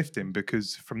of their lifting,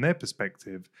 because from their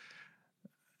perspective,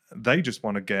 they just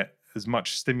want to get as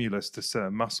much stimulus to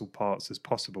certain muscle parts as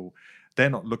possible. They're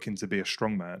not looking to be a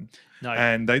strongman,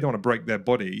 and they don't want to break their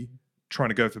body trying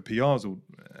to go for PRs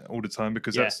all the time,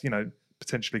 because that's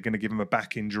potentially going to give them a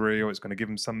back injury, or it's going to give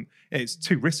them it's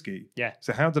too risky. Yeah.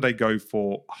 So how do they go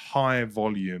for high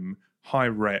volume, high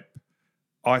rep,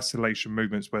 isolation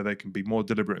movements where they can be more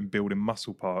deliberate in building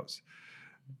muscle parts?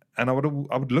 And I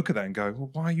would look at that and go, well,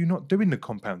 why are you not doing the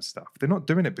compound stuff? They're not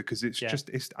doing it because it's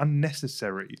it's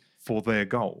unnecessary for their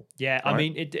goal. Yeah. Right? I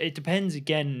mean, it depends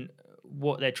again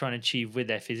what they're trying to achieve with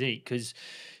their physique, because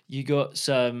you got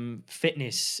some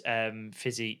fitness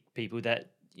physique people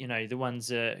that, the ones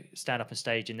that stand up on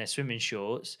stage in their swimming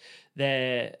shorts,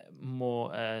 they're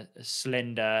more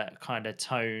slender, kind of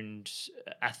toned,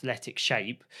 athletic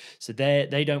shape. So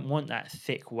they don't want that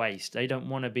thick waist. They don't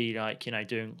want to be like,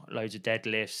 doing loads of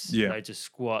deadlifts, loads of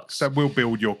squats. That will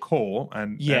build your core,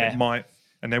 and it might.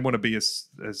 And they want to be as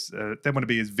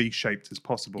V-shaped as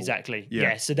possible. Exactly.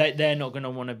 Yeah. So they're not going to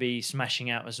want to be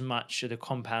smashing out as much of the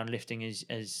compound lifting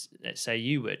as let's say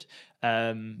you would,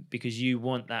 because you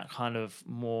want that kind of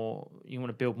more. You want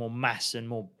to build more mass and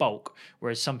more bulk.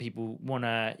 Whereas some people want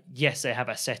to. Yes, they have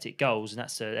aesthetic goals, and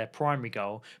that's their primary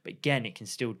goal. But again, it can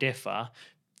still differ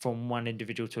from one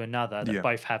individual to another that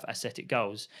both have aesthetic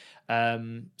goals.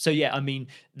 So I mean,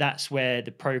 that's where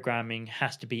the programming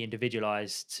has to be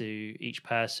individualized to each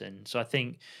person. So I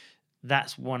think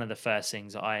that's one of the first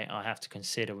things that I have to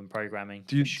consider when programming.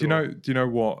 Do you know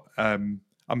what? I'm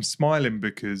smiling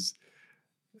because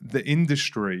the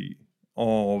industry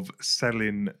of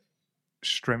selling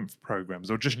strength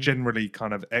programs, or just generally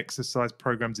kind of exercise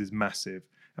programs, is massive,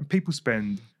 and people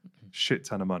spend shit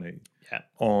ton of money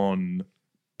on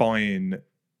buying,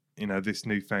 this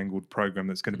newfangled program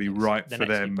that's going to be right the for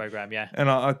next new them. program, yeah. And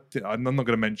I'm not going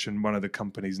to mention one of the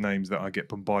companies' names that I get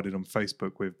bombarded on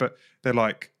Facebook with, but they're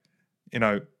like,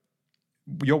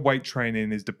 your weight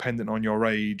training is dependent on your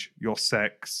age, your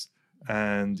sex,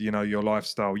 and your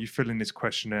lifestyle. You fill in this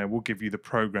questionnaire, we'll give you the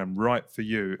program right for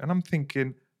you. And I'm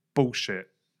thinking, bullshit.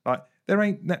 Like, there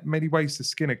ain't that many ways to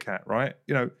skin a cat, right?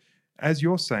 As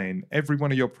you're saying, every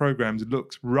one of your programs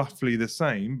looks roughly the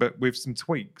same, but with some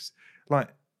tweaks. Like,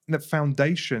 the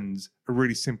foundations are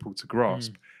really simple to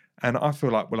grasp. And I feel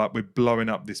like we're blowing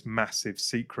up this massive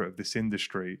secret of this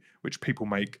industry, which people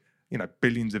make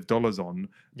billions of dollars on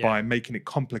by making it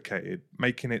complicated,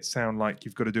 making it sound like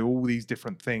you've got to do all these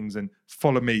different things and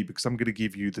follow me because I'm going to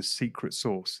give you the secret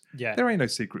sauce. Yeah. There ain't no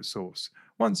secret sauce.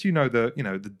 Once you know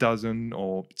the dozen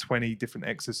or 20 different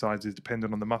exercises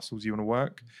depending on the muscles you want to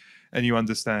work, and you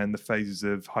understand the phases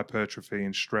of hypertrophy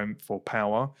and strength or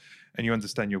power, and you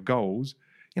understand your goals,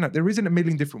 there isn't a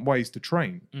million different ways to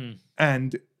train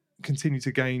and continue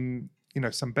to gain,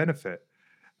 some benefit.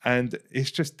 And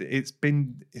it's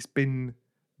been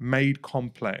made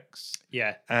complex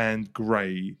and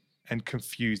grey and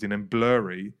confusing and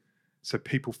blurry, so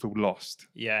people feel lost.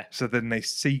 Yeah. So then they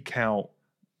seek out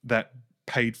that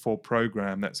paid for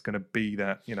program that's going to be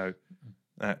that,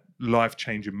 that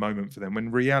life-changing moment for them,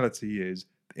 when reality is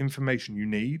the information you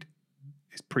need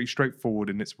is pretty straightforward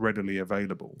and it's readily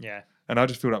available. Yeah. And I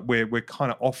just feel like we're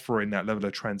kind of offering that level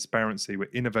of transparency. We're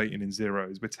innovating in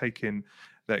zeros. We're taking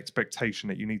the expectation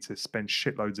that you need to spend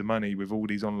shitloads of money with all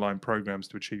these online programs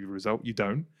to achieve a result. You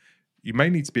don't. You may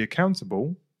need to be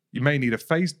accountable. You may need a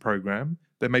phased program.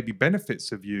 There may be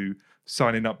benefits of you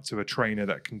signing up to a trainer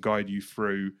that can guide you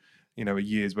through, a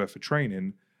year's worth of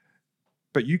training.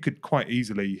 But you could quite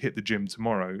easily hit the gym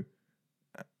tomorrow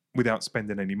without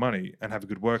spending any money and have a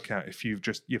good workout if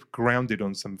you've grounded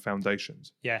on some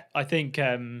foundations. Yeah, I think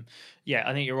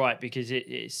you're right, because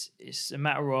it's a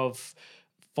matter of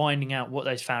finding out what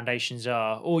those foundations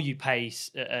are, or you pay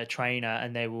a trainer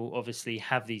and they will obviously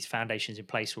have these foundations in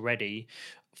place already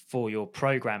for your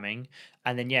programming,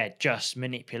 and then just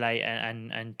manipulate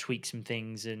and tweak some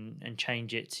things and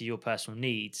change it to your personal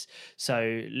needs.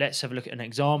 So let's have a look at an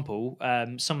example.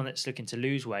 Someone that's looking to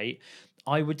lose weight,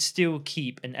 I would still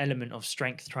keep an element of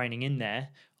strength training in there.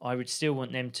 I would still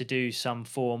want them to do some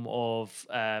form of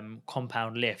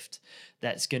compound lift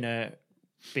that's going to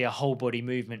be a whole body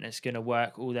movement, that's going to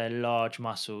work all their large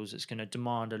muscles, that's going to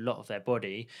demand a lot of their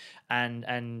body,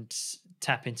 and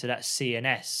tap into that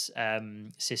CNS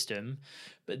system.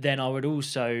 But then I would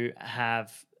also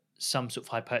have some sort of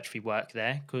hypertrophy work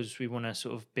there, because we want to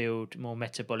sort of build more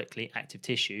metabolically active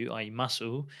tissue, i.e.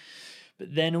 muscle.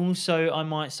 But then also I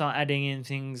might start adding in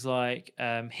things like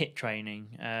HIIT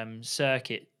training,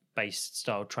 circuit-based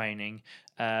style training,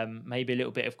 maybe a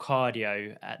little bit of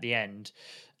cardio at the end.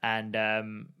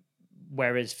 And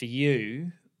whereas for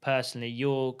you personally,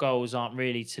 your goals aren't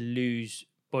really to lose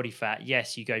body fat.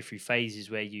 Yes, you go through phases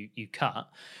where you cut,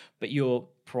 but your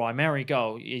primary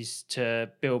goal is to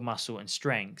build muscle and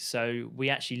strength. So we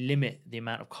actually limit the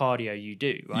amount of cardio you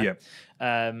do, right?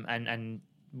 Yeah. And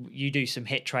you do some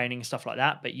HIIT training and stuff like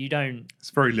that, but you don't. It's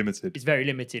very limited. It's very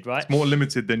limited, right? It's more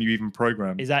limited than you even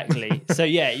program. Exactly. So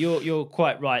you're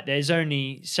quite right. There's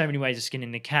only so many ways of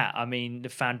skinning the cat. I mean, the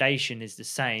foundation is the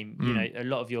same. A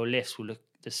lot of your lifts will look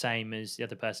the same as the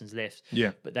other person's lift.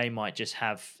 Yeah. But they might just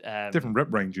have different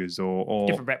rep ranges or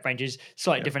different rep ranges,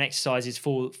 slightly different exercises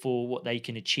for what they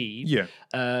can achieve. Yeah.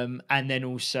 And then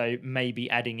also maybe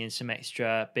adding in some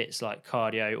extra bits like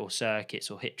cardio or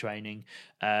circuits or HIIT training,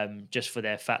 just for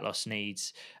their fat loss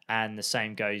needs. And the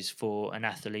same goes for an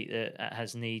athlete that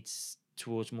has needs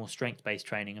towards more strength-based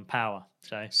training and power.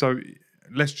 So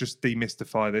let's just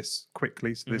demystify this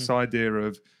quickly. So this idea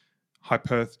of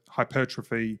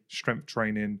hypertrophy, strength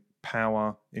training,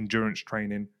 power, endurance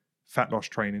training, fat loss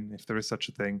training, if there is such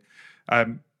a thing.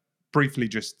 Briefly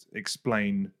just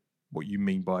explain what you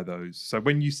mean by those. So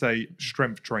when you say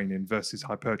strength training versus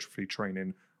hypertrophy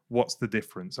training, what's the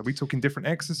difference? Are we talking different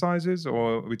exercises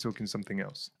or are we talking something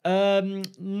else?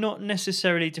 Not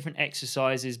necessarily different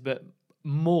exercises, but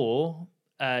more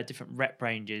different rep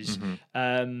ranges.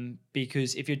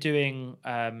 Because if you're doing,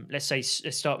 let's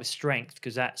start with strength,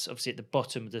 because that's obviously at the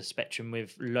bottom of the spectrum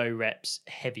with low reps,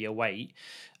 heavier weight.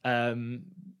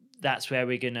 That's where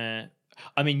we're going to,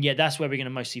 that's where we're going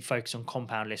to mostly focus on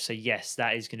compound lifts. So yes,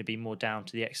 that is going to be more down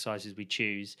to the exercises we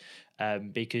choose,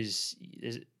 because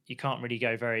you can't really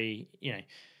go very,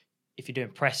 if you're doing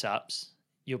press ups,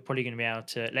 you're probably going to be able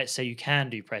to, let's say you can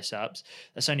do press ups,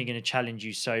 that's only going to challenge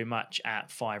you so much at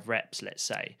 5 reps, let's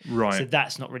say. Right. So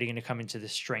that's not really going to come into the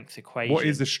strength equation. What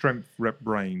is the strength rep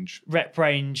range? Rep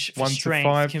range for 1 to strength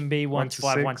 5, can be 1 to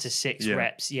 5, 1 to 6 Yeah.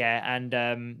 reps. Yeah. And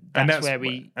that's where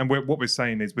we. And what we're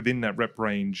saying is within that rep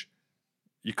range,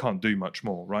 you can't do much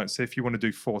more, right? So if you want to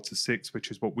do 4 to 6, which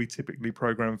is what we typically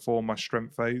program for my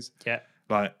strength phase, Yeah.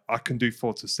 like I can do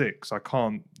 4 to 6. I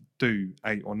can't do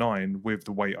 8 or 9 with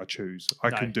the weight I choose. I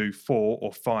No. can do 4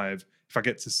 or 5. If I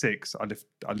get to 6, I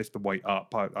lift the weight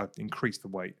up. I increase the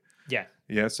weight. Yeah.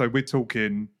 Yeah. So we're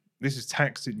talking. This is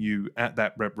taxing you at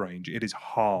that rep range. It is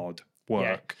hard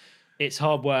work. It's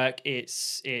hard work.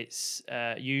 It's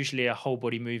usually a whole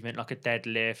body movement like a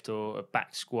deadlift or a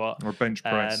back squat Or a bench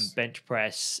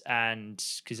press. And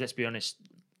because let's be honest,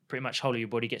 pretty much whole of your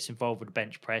body gets involved with the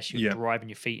bench press. You're Yeah. driving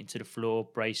your feet into the floor,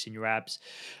 bracing your abs.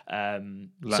 Lats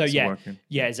So are yeah, working.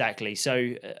 yeah, exactly.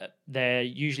 So they're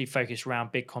usually focused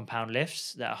around big compound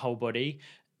lifts that are whole body.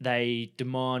 They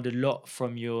demand a lot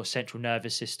from your central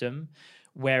nervous system.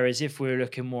 Whereas if we're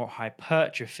looking more at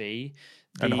hypertrophy,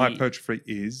 And hypertrophy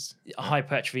is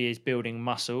hypertrophy is building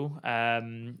muscle,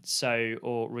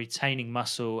 or retaining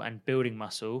muscle and building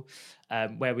muscle,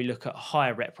 where we look at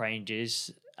higher rep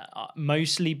ranges,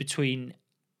 mostly between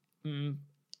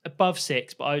above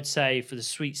 6, but I would say for the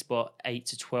sweet spot 8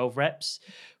 to 12 reps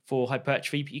for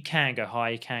hypertrophy. But you can go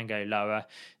higher, you can go lower.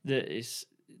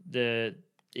 The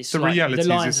reality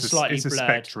lines is are slightly it's a blurred.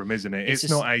 spectrum, isn't it? It's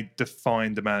not a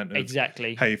defined amount of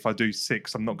Exactly. Hey, if I do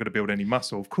 6, I'm not going to build any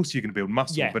muscle. Of course, you're going to build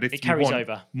muscle, Yeah, but if it you carries want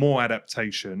over. more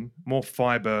adaptation, more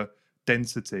fiber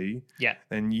density, Yeah.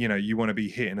 then you want to be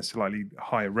hitting a slightly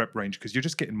higher rep range because you're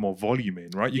just getting more volume in,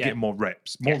 right? You're Yeah. getting more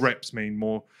reps. More Yes. reps mean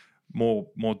more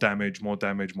damage,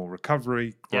 more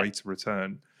recovery, Yeah. greater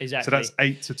return. Exactly. So that's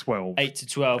 8 to 12. 8 to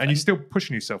 12. And you're still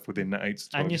pushing yourself within that 8 to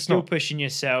 12. And you're It's still not- pushing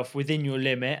yourself within your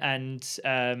limit,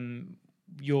 and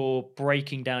you're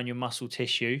breaking down your muscle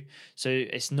tissue, so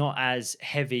it's not as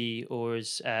heavy or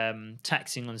as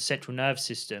taxing on the central nervous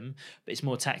system, but it's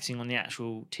more taxing on the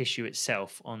actual tissue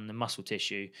itself, on the muscle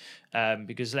tissue,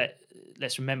 because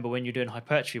let's remember, when you're doing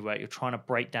hypertrophy work, you're trying to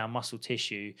break down muscle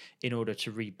tissue in order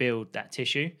to rebuild that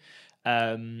tissue.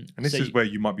 And this is where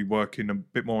you might be working a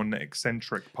bit more on the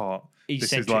eccentric part. This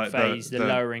is eccentric like phase, the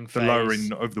lowering phase. The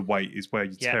lowering of the weight is where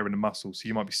you're Yeah. tearing the muscle. So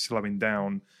you might be slowing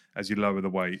down as you lower the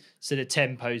weight. So the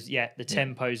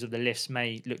tempos of the lifts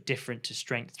may look different to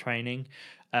strength training.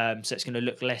 So it's going to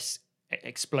look less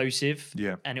explosive,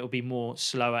 Yeah. and it will be more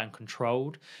slower and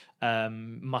controlled.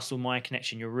 Muscle mind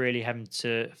connection, you're really having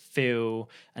to feel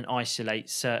and isolate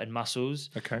certain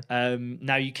muscles. Okay.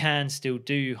 Now you can still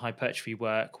do hypertrophy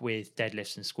work with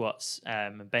deadlifts and squats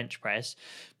and bench press,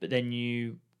 but then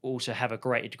you also have a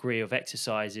greater degree of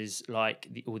exercises like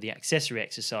all the accessory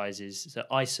exercises, so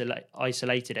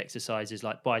isolated exercises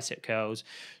like bicep curls,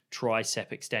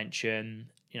 tricep extension,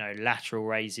 lateral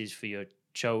raises for your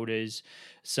shoulders.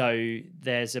 So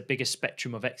there's a bigger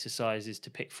spectrum of exercises to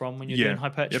pick from when you're doing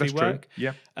hypertrophy work. True.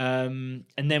 Yeah. And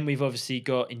then we've obviously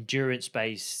got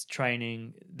endurance-based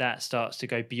training that starts to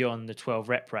go beyond the 12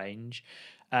 rep range,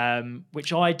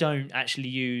 which I don't actually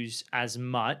use as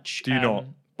much. Do you not?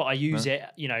 But I use it,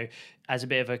 as a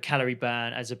bit of a calorie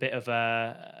burn, as a bit of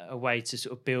a way to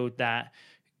sort of build that.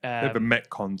 Bit of a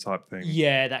Metcon type thing.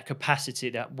 Yeah, that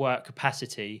capacity, that work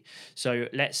capacity. So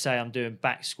let's say I'm doing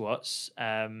back squats,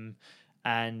 and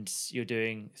you're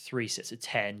doing 3 sets of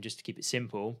 10, just to keep it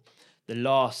simple. The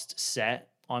last set,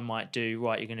 I might do,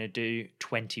 right, you're going to do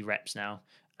 20 reps now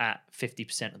at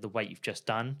 50% of the weight you've just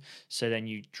done. So then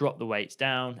you drop the weights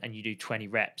down and you do 20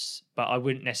 reps. But I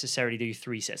wouldn't necessarily do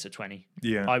 3 sets of 20.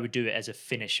 Yeah. I would do it as a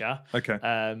finisher. Okay.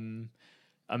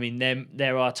 I mean,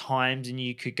 there are times, and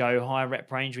you could go higher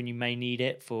rep range when you may need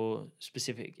it for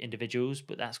specific individuals,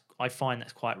 but I find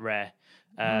that's quite rare.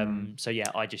 So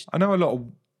yeah, I know a lot of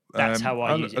that's how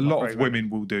I use it. A lot of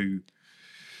women will do.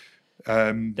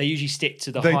 They usually stick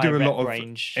to the They high do a rep lot of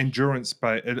range. endurance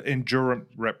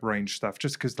rep range stuff,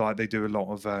 just because they do a lot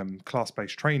of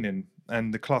class-based training,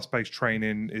 and the class-based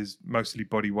training is mostly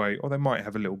body weight, or they might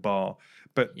have a little bar,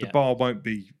 but the bar won't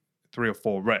be 3 or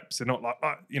 4 reps. They're not like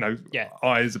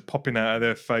eyes are popping out of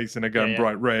their face and they're going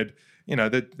bright red.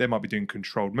 They might be doing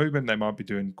controlled movement, they might be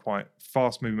doing quite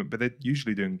fast movement, but they're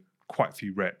usually doing quite a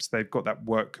few reps. They've got that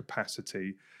work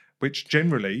capacity, which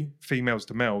generally, females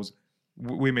to males,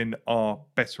 women are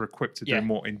better equipped to do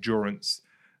more endurance,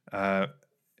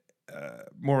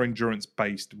 more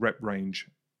endurance-based rep range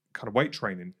kind of weight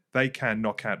training. They can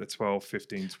knock out the 12,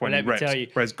 15, 20 let me reps, tell you.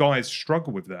 whereas guys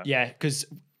struggle with that. Yeah, because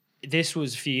this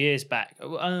was a few years back.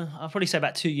 I'll probably say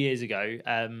about 2 years ago.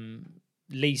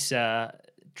 Lisa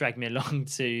dragged me along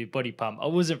to Body Pump. I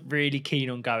wasn't really keen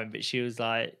on going, but she was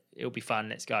like, "It'll be fun.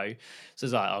 Let's go." So I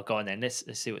was like, "I'll go on then. Let's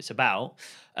see what it's about."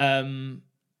 And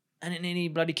it nearly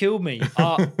bloody killed me.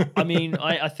 I mean,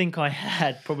 I think I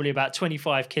had probably about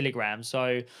 25 kilograms,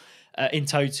 so in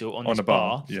total on this a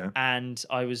bar, and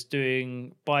I was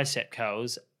doing bicep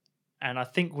curls. And I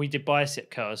think we did bicep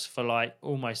curls for like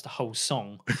almost a whole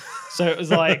song. So it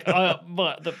was like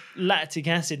the lactic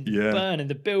acid burning,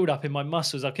 the build up in my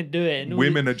muscles. I couldn't do it. And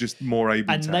women are just more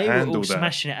able and to they handle were all that.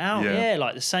 smashing it out. Yeah,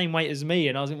 like the same weight as me.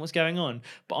 And I was like, what's going on?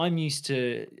 But I'm used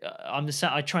to,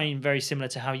 I train very similar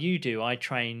to how you do. I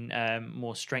train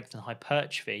more strength and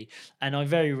hypertrophy. And I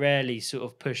very rarely sort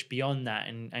of push beyond that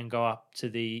and go up to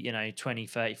the, 20,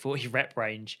 30, 40 rep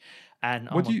range. And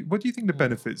what do you think the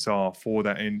benefits are for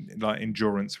that in like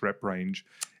endurance rep range?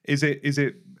 Is it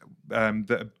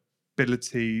the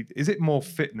ability? Is it more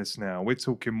fitness now? We're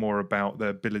talking more about the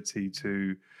ability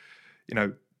to,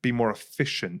 be more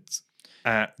efficient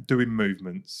at doing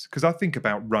movements. Because I think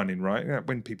about running, right?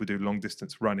 When people do long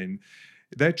distance running,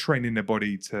 they're training their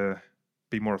body to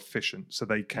be more efficient, so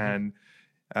they can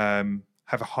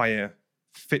have a higher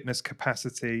fitness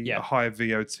capacity, a higher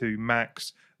VO2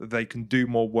 max. They can do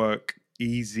more work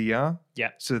easier,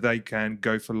 so they can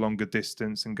go for longer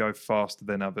distance and go faster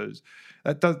than others.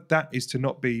 That is to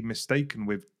not be mistaken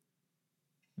with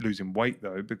losing weight,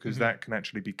 though, because that can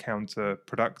actually be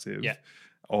counterproductive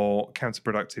or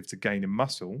counterproductive to gaining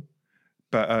muscle.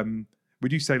 But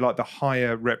would you say like the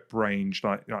higher rep range,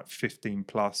 like 15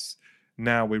 plus,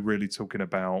 now we're really talking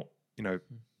about,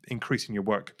 increasing your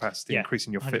work capacity,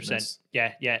 increasing your 100%. Fitness.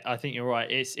 Yeah, I think you're right.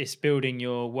 It's building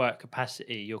your work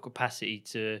capacity, your capacity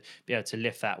to be able to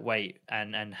lift that weight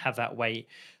and have that weight,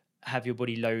 have your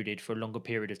body loaded for a longer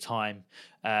period of time.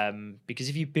 Because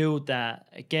if you build that,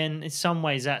 again, in some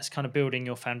ways that's kind of building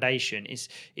your foundation.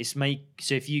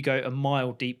 So if you go a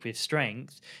mile deep with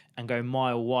strength and go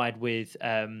mile wide with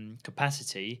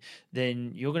capacity,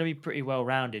 then you're going to be pretty well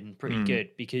rounded and pretty good.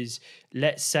 Because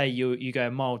let's say you go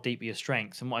a mile deep with your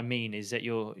strength, and what I mean is that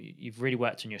you've really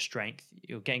worked on your strength,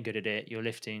 you're getting good at it, you're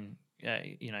lifting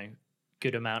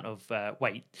good amount of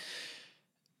weight,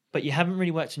 but you haven't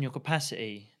really worked on your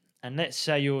capacity. And let's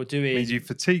say you're doing... It means you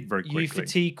fatigue very quickly. You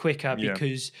fatigue quicker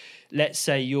because let's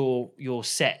say your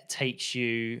set takes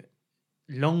you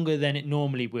longer than it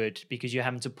normally would because you're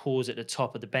having to pause at the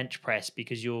top of the bench press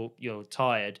because you're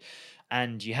tired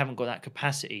and you haven't got that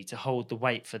capacity to hold the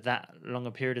weight for that longer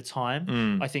period of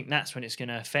time. I think that's when it's going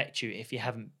to affect you if you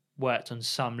haven't worked on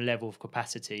some level of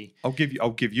capacity. I'll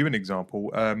give you an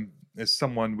example. There's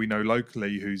someone we know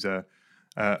locally who's a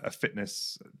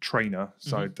fitness trainer,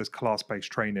 so does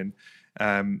class-based training,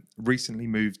 recently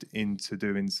moved into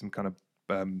doing some kind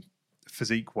of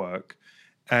physique work,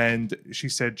 and she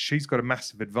said she's got a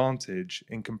massive advantage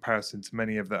in comparison to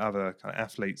many of the other kind of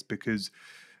athletes because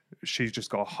she's just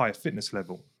got a higher fitness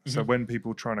level. So when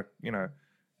people trying to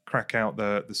crack out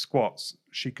the squats,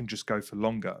 she can just go for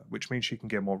longer, which means she can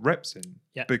get more reps in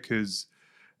because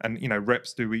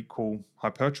reps do equal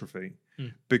hypertrophy.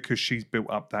 Because she's built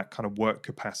up that kind of work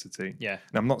capacity. Yeah.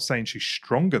 Now, I'm not saying she's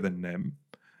stronger than them,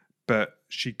 but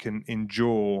she can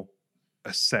endure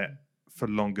a set for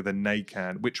longer than they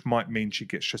can, which might mean she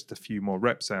gets just a few more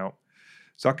reps out.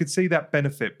 So I could see that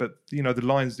benefit, but the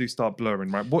lines do start blurring,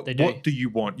 right? What do you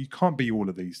want? You can't be all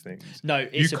of these things. No,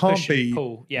 it's a push and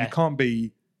pull. Yeah. You can't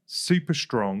be super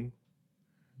strong,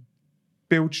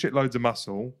 build shitloads of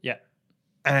muscle,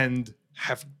 and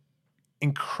have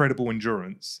incredible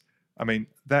endurance. I mean,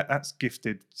 that's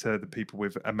gifted to the people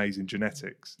with amazing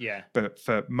genetics. Yeah. But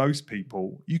for most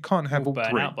people, you can't have all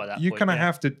three. Out by that you point, kind of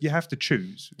have to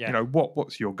choose. Yeah.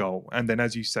 What's your goal? And then,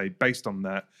 as you say, based on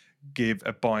that, give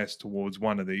a bias towards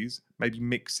one of these. Maybe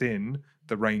mix in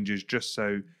the ranges just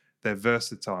so they're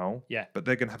versatile. Yeah. But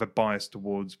they're going to have a bias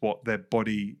towards what their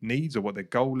body needs or what their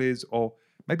goal is, or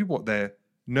maybe what their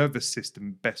nervous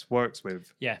system best works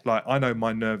with. Yeah. Like I know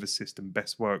my nervous system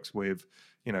best works with,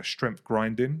 strength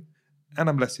grinding. And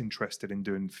I'm less interested in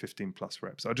doing 15 plus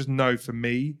reps. I just know for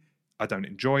me, I don't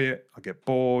enjoy it. I get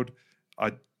bored.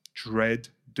 I dread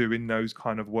doing those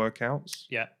kind of workouts.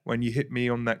 Yeah. When you hit me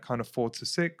on that kind of 4 to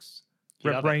 6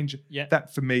 rep range,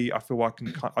 that for me, I feel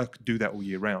I could do that all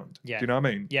year round. Yeah. Do you know what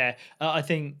I mean? Yeah. I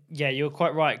think, you're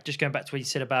quite right. Just going back to what you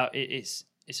said about it's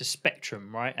a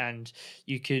spectrum, right? And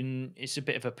it's a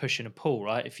bit of a push and a pull,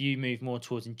 right? If you move more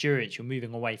towards endurance, you're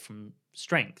moving away from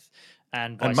strength.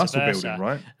 And vice muscle versa, building,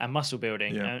 right? And muscle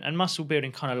building. Yeah. And muscle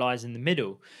building kind of lies in the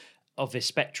middle of this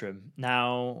spectrum.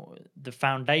 Now, the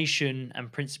foundation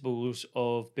and principles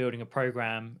of building a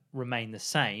program remain the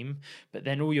same, but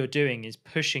then all you're doing is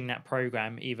pushing that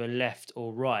program either left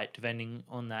or right, depending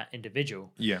on that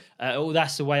individual. Yeah. Well,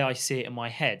 that's the way I see it in my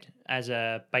head as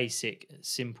a basic,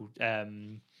 simple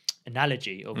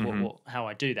analogy of how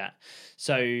I do that.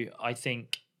 So I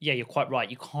think, yeah, you're quite right.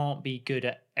 You can't be good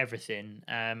at everything.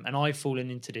 And I've fallen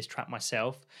into this trap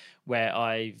myself where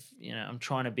I'm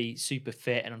trying to be super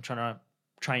fit and I'm trying to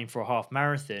train for a half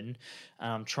marathon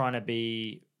and I'm trying to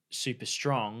be super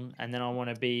strong and then I want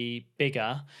to be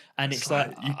bigger. And it's like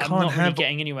you I'm not really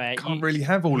getting anywhere. You can't really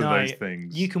have all of those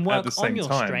things. You can at work the same on your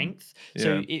time. strength. Yeah.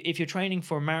 So if you're training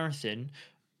for a marathon,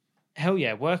 hell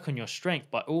yeah, work on your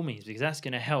strength by all means, because that's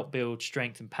going to help build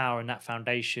strength and power and that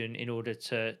foundation in order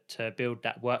to build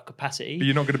that work capacity. But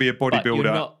you're not going to be a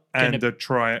bodybuilder and a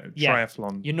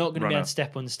triathlon. You're not going to be runner. able to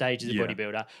step on stage as a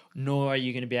bodybuilder, nor are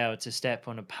you going to be able to step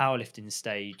on a powerlifting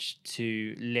stage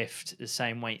to lift the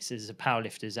same weights as the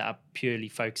powerlifters that are purely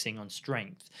focusing on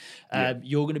strength.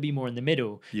 You're going to be more in the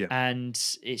middle, and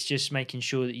it's just making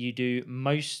sure that you do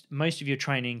most of your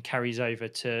training carries over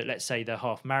to, let's say, the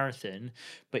half marathon,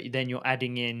 but then you're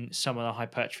adding in some of the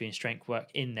hypertrophy and strength work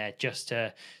in there just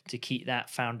to keep that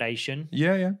foundation.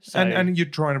 Yeah. So, and you're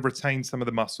trying to retain some of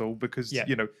the muscle because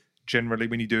generally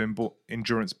when you do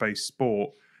endurance-based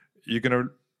sport, you're going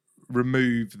to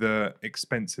remove the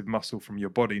expensive muscle from your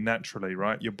body naturally,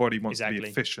 right? Your body wants to be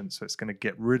efficient, so it's going to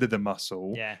get rid of the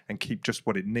muscle and keep just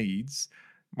what it needs.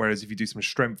 Whereas if you do some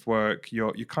strength work,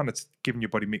 you're kind of giving your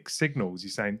body mixed signals.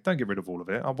 You're saying, don't get rid of all of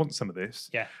it. I want some of this.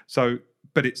 Yeah. So,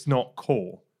 but it's not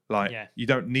core. Like you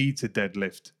don't need to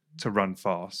deadlift to run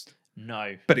fast.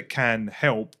 No. But it can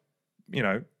help,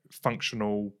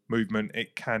 functional movement.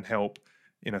 It can help,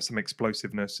 some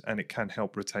explosiveness, and it can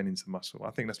help retaining some muscle. I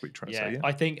think that's what you're trying to say. Yeah.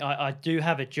 I think I do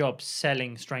have a job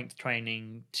selling strength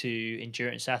training to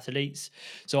endurance athletes.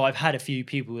 So I've had a few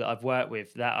people that I've worked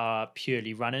with that are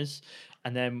purely runners.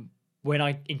 And then when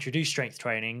I introduce strength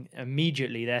training,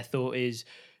 immediately their thought is,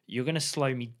 you're going to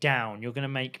slow me down. You're going to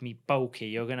make me bulky.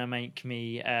 You're going to make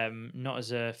me not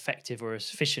as effective or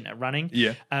as efficient at running.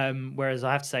 Yeah. Whereas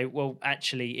I have to say, well,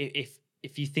 actually,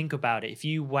 if you think about it, if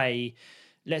you weigh,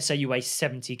 let's say you weigh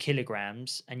 70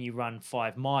 kilograms and you run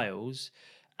 5 miles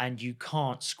and you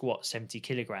can't squat 70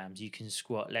 kilograms, you can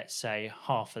squat, let's say,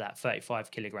 half of that,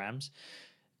 35 kilograms.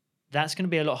 That's going to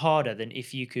be a lot harder than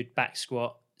if you could back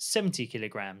squat 70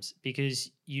 kilograms, because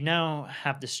you now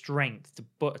have the strength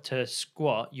to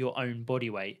squat your own body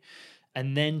weight.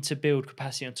 And then to build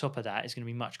capacity on top of that is going to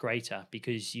be much greater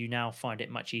because you now find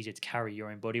it much easier to carry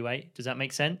your own body weight. Does that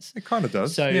make sense? It kind of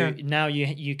does. So now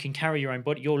you can carry your own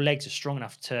body. Your legs are strong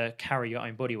enough to carry your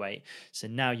own body weight. So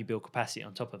now you build capacity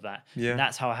on top of that. Yeah. And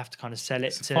that's how I have to kind of sell it.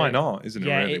 It's a fine art, isn't it,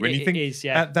 really? When you think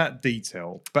at that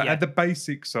detail, but at the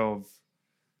basics of,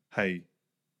 hey,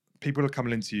 people are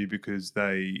coming into you because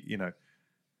they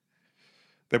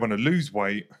want to lose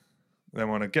weight. They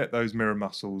want to get those mirror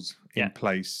muscles in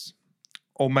place.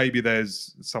 Or maybe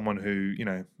there's someone who,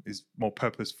 is more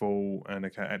purposeful and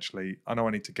okay, actually, I know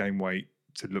I need to gain weight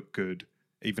to look good,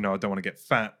 even though I don't want to get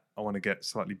fat. I want to get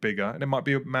slightly bigger. And it might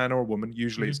be a man or a woman.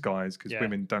 Usually it's guys because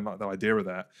women don't like the idea of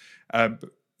that. But,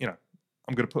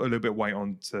 I'm going to put a little bit of weight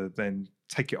on to then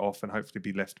take it off and hopefully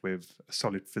be left with a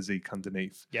solid physique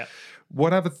underneath. Yeah.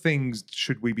 What other things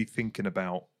should we be thinking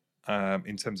about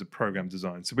in terms of program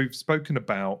design? So we've spoken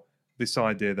about this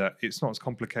idea that it's not as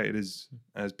complicated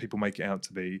as people make it out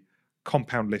to be.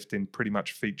 Compound lifting pretty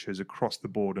much features across the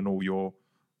board in all your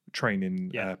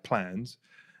training plans.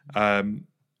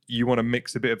 You want to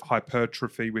mix a bit of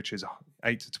hypertrophy, which is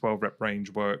 8 to 12 rep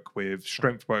range work, with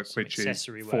strength work, which is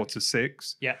 4 to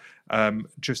 6. Yeah.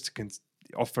 Just to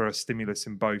offer a stimulus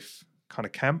in both kind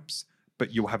of camps,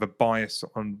 but you'll have a bias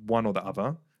on one or the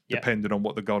other, depending on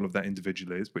what the goal of that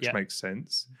individual is, which makes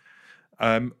sense.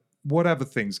 What other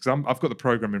things? Because I've got the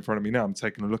program in front of me now. I'm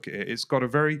taking a look at it. It's got a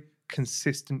very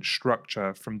consistent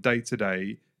structure from day to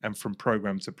day and from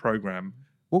program to program.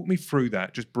 Walk me through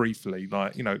that just briefly.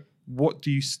 Like, what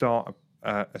do you start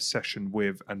a session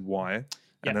with and why?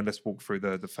 And then let's walk through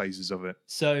the phases of it.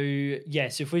 So,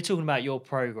 so if we're talking about your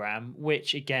program,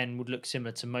 which again would look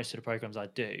similar to most of the programs I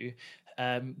do,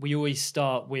 we always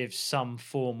start with some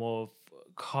form of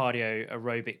cardio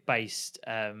aerobic based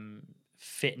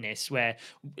fitness where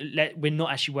we're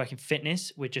not actually working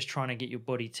fitness. We're just trying to get your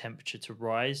body temperature to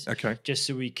rise. Okay. Just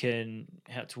so we can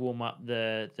help to warm up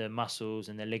the muscles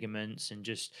and the ligaments and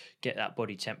just get that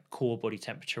core body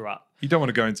temperature up. You don't want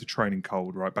to go into training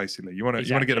cold, right? Basically, you want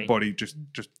to get a body just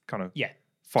kind of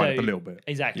find up a little bit.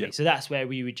 Exactly. Yeah. So that's where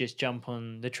we would just jump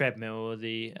on the treadmill or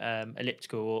the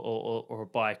elliptical or a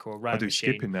bike or a rowing I do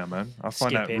machine. skipping now, man. I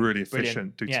find that Skipping, really brilliant.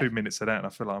 efficient. Do Yeah. 2 minutes of that and I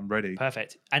feel like I'm ready.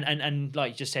 Perfect. And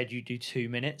like you just said, you do 2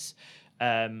 minutes.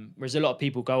 Whereas a lot of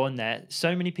people go on there.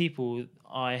 So many people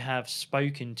I have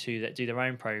spoken to that do their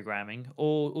own programming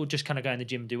or just kind of go in the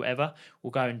gym and do whatever,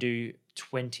 will go and do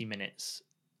 20 minutes.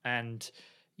 And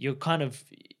you're kind of,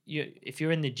 if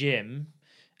you're in the gym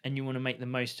and you want to make the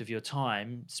most of your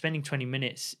time, spending 20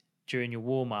 minutes during your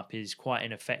warm-up is quite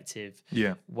an effective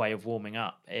way of warming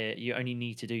up. You only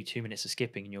need to do 2 minutes of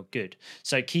skipping and you're good.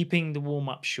 So keeping the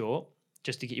warm-up short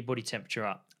just to get your body temperature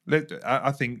up.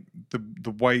 I think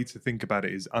the way to think about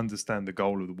it is understand the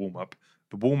goal of the warm-up.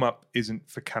 The warm-up isn't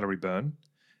for calorie burn.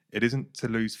 It isn't to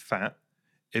lose fat.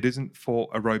 It isn't for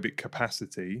aerobic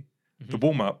capacity. The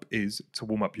warm-up is to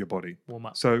warm up your body. Warm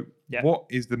up. So what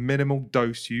is the minimal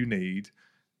dose you need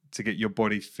to get your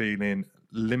body feeling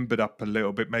limbered up a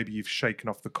little bit? Maybe you've shaken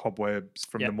off the cobwebs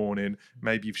from the morning.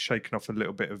 Maybe you've shaken off a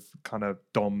little bit of kind of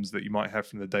DOMs that you might have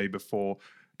from the day before.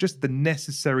 Just the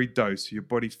necessary dose so your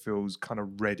body feels kind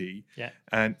of ready. Yeah.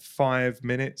 And 5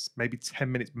 minutes, maybe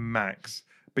 10 minutes max.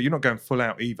 But you're not going full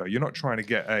out either. You're not trying to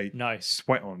get a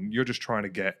sweat on. You're just trying to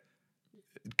get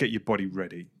your body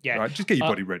ready. Yeah. Right? Just get your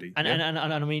body ready. And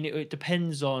I mean, it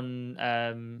depends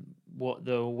on what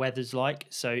the weather's like.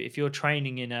 So if you're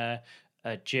training in a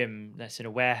gym that's in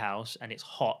a warehouse and it's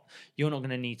hot, you're not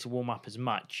going to need to warm up as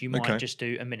much. You might just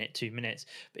do a minute, 2 minutes.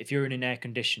 But if you're in an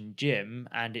air-conditioned gym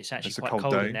and it's actually quite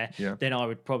cold in there, then I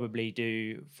would probably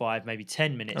do 5, maybe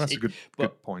 10 minutes. That's a good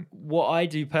point. What I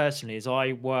do personally is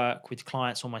I work with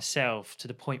clients or myself to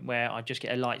the point where I just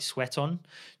get a light sweat on.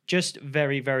 Just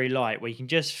very, very light, where you can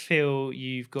just feel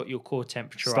you've got your core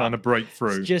temperature starting to break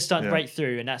through. It's just starting to break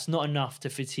through, and that's not enough to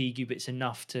fatigue you, but it's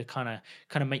enough to kind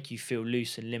of make you feel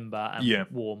loose and limber and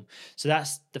warm. So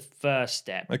that's the first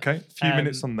step. Okay, a few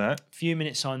minutes on that. Few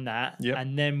minutes on that,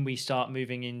 and then we start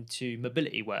moving into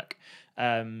mobility work.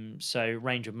 So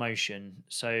range of motion.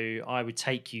 So I would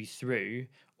take you through,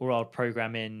 or I'd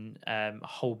program in a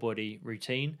whole body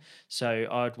routine. So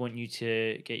I'd want you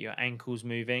to get your ankles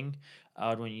moving.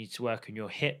 I'd want you to work on your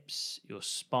hips, your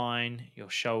spine, your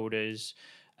shoulders,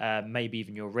 maybe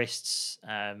even your wrists.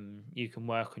 You can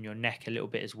work on your neck a little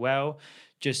bit as well,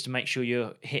 just to make sure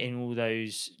you're hitting all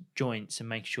those joints and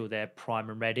make sure they're prime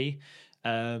and ready.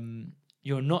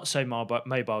 Your not so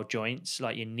mobile joints,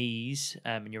 like your knees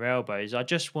and your elbows, I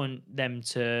just want them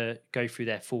to go through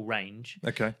their full range.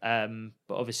 Okay.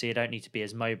 But obviously, they don't need to be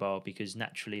as mobile because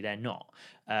naturally they're not.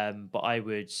 But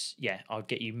I'd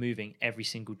get you moving every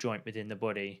single joint within the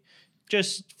body,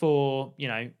 just for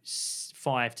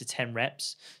 5 to 10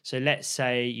 reps. So let's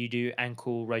say you do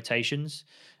ankle rotations,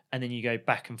 and then you go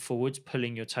back and forwards,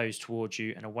 pulling your toes towards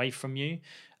you and away from you.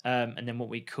 And then what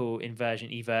we call inversion,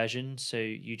 eversion. So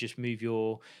you just move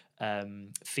your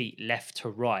feet left to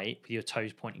right with your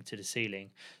toes pointing to the ceiling.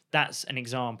 That's an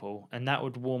example. And that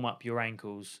would warm up your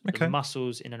ankles, the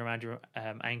muscles in and around your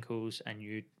ankles, and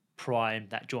you'd prime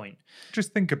that joint.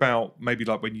 Just think about maybe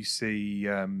like when you see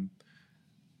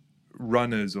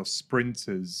runners or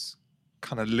sprinters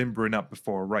kind of limbering up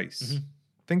before a race.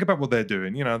 Think about what they're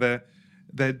doing.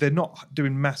 They're not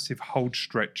doing massive hold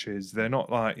stretches. They're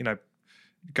not like,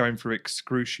 going through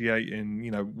excruciating,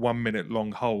 1 minute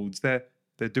long holds. They're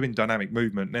doing dynamic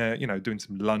movement. They're, doing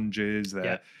some lunges.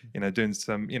 They're, doing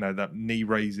some, that knee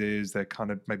raises. They're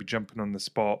kind of maybe jumping on the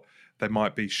spot. They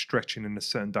might be stretching in a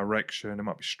certain direction. They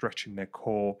might be stretching their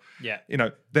core. Yeah.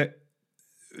 That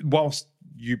whilst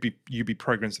you be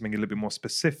programming something a little bit more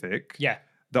specific. Yeah.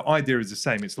 The idea is the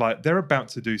same. It's like they're about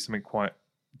to do something quite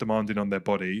demanding on their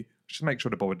body. Just make sure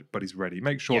the body's ready.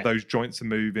 Make sure those joints are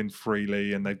moving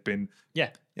freely and they've been,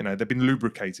 they've been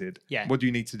lubricated. Yeah. What do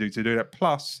you need to do that?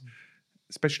 Plus,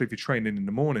 especially if you're training in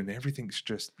the morning, everything's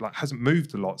just like hasn't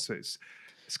moved a lot, so it's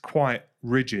quite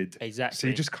rigid. Exactly. So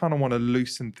you just kind of want to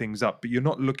loosen things up, but you're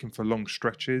not looking for long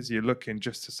stretches. You're looking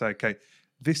just to say, okay,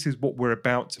 this is what we're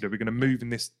about to do. We're going to move in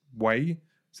this way,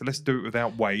 so let's do it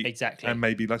without weight. Exactly. And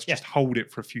maybe let's just hold it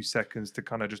for a few seconds to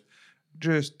kind of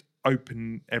just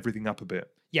open everything up a bit.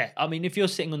 Yeah, I mean, if you're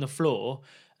sitting on the floor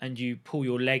and you pull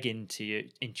your leg into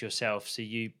yourself, so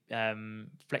you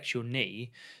flex your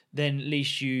knee, then at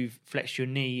least you've flexed your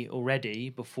knee already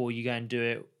before you go and do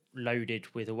it loaded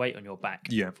with a weight on your back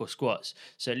for squats.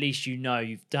 So at least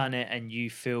you've done it and you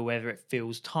feel whether it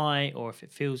feels tight or if it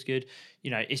feels good.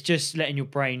 It's just letting your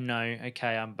brain know,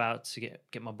 okay, I'm about to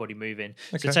get my body moving.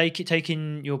 Okay. So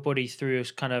taking your body through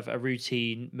as kind of a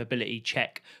routine mobility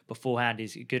check beforehand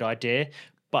is a good idea.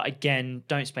 But again,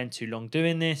 don't spend too long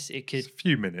doing this. It could It's a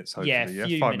few minutes, hopefully. yeah,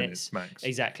 few 5 minutes. minutes max.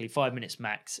 Exactly, 5 minutes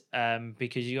max.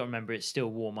 Because you got to remember it's still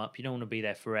warm up. You don't want to be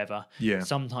there forever. Yeah.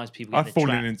 Sometimes people get I've the fallen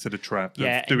trap. into the trap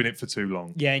Yeah, of doing it for too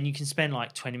long. Yeah, and you can spend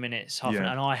like 20 minutes, half an Yeah.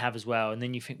 hour, and I have as well. And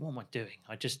then you think, what am I doing?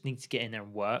 I just need to get in there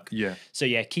and work. Yeah. So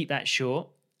yeah, keep that short.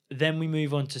 Then we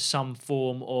move on to some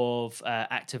form of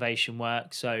activation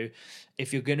work. So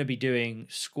if you're going to be doing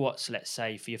squats, let's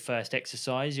say for your first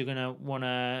exercise, you're going to want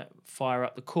to fire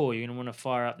up the core. You're going to want to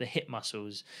fire up the hip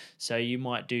muscles. So you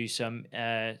might do some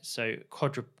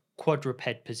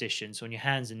quadruped position. So on your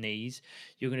hands and knees,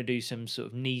 you're going to do some sort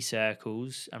of knee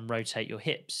circles and rotate your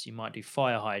hips. You might do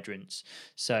fire hydrants.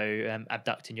 So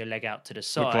abducting your leg out to the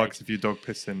side. Look like if your dog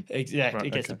pissing. Exactly, Right,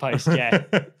 against okay. the post,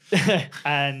 yeah.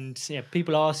 And yeah,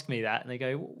 people ask me that, and they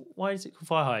go, "Why is it called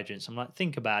fire hydrants?" I'm like,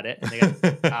 "Think about it." And they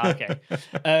go,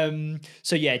 "Okay."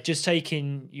 So yeah, just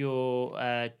taking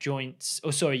your joints,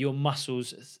 or sorry, your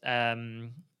muscles,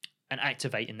 and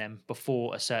activating them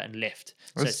before a certain lift.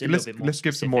 So it's a little bit more Let's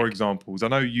give some more specific. examples. I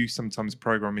know you sometimes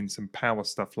program in some power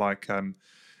stuff like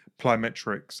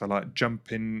plyometrics, so like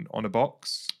jumping on a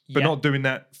box, but Yeah. not doing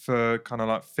that for kind of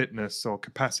like fitness or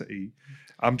capacity.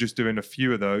 I'm just doing a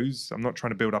few of those. I'm not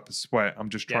trying to build up a sweat. I'm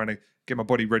just Yeah. trying to get my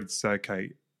body ready to say,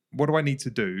 okay, what do I need to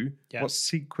do? Yeah. What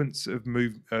sequence of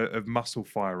muscle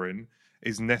firing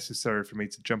is necessary for me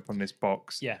to jump on this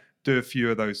box? Yeah. Do a few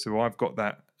of those so I've got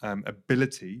that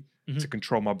ability Mm-hmm. to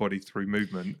control my body through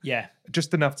movement. Yeah.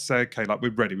 Just enough to say, okay, like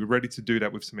we're ready to do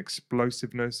that with some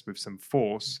explosiveness, with some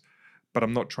force, but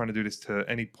I'm not trying to do this to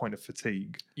any point of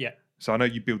fatigue. Yeah. So I know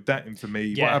you build that in for me.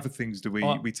 What Yeah. other things do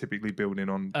we typically build in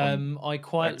on I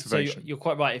quite so activation? you're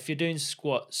quite right. If you're doing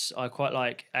squats, I quite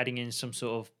like adding in some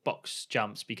sort of box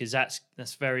jumps because that's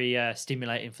very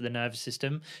stimulating for the nervous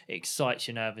system. It excites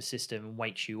your nervous system and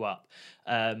wakes you up.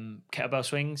 Kettlebell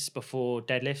swings before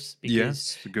deadlifts because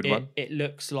Yes, a good one. It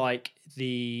looks like it's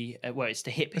the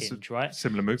hip It's a hinge, right?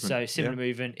 similar movement. So similar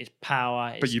movement. It's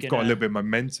power. But it's you've got a gonna- little bit of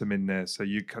momentum in there, so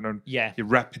you kind of Yeah. you're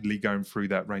rapidly going through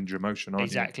that range of motion, aren't you?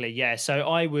 Exactly. Yeah. So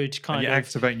I would And kind you're of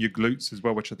activating your glutes as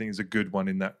well, which I think is a good one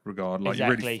in that regard. Like you're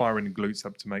really Exactly. firing the glutes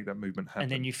up to make that movement happen.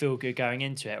 and then you feel good going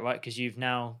into it, right? Because you've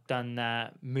now done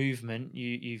that movement,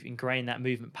 you've ingrained that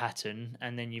movement pattern,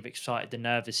 and then you've excited the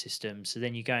nervous system. So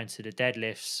then you go into the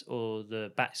deadlifts or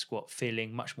the back squat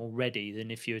feeling much more ready than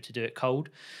if you were to do it cold.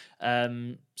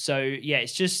 So yeah,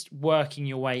 it's just working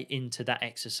your way into that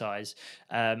exercise,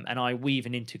 and I weave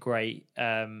and integrate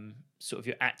sort of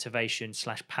your activation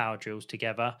 / power drills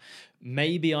together.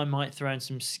 Maybe I might throw in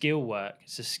some skill work.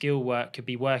 So skill work could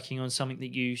be working on something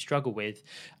that you struggle with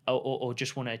or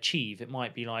just want to achieve. It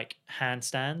might be like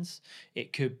handstands.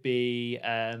 It could be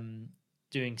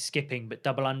doing skipping but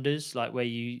double unders, like where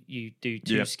you do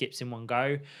two Yeah. skips in one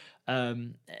go.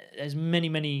 There's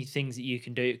many things that you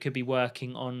can do. It could be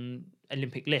working on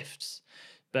Olympic lifts,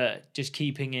 but just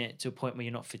keeping it to a point where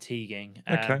you're not fatiguing.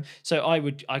 Okay. So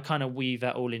I kind of weave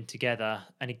that all in together.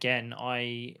 And again,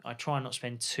 I try not to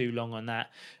spend too long on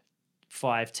that.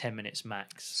 5-10 minutes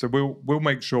max. So we'll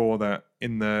make sure that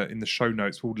in the show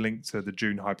notes we'll link to the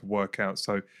June Hyper workout,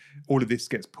 so all of this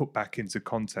gets put back into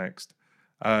context.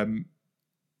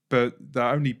 But the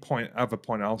only other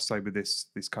point I'll say with this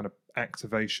kind of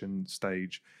activation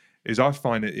stage is I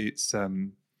find it's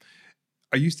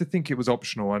I used to think it was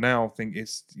optional. I now think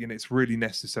it's really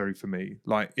necessary for me.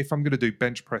 Like if I'm going to do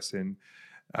bench pressing,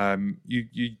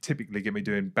 you typically get me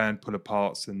doing band pull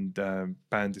aparts and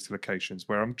band dislocations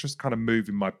where I'm just kind of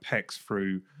moving my pecs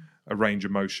through a range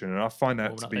of motion, and I find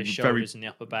that Warming to up be those very shoulders and the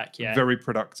upper back. Yeah. very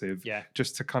productive. Yeah.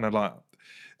 Just to kind of like,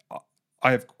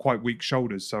 I have quite weak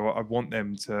shoulders, so I want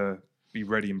them to be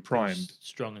ready and primed.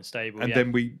 Strong and stable. And yeah.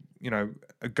 then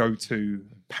a go-to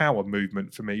power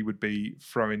movement for me would be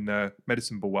throwing the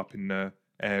medicine ball up in the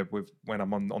air when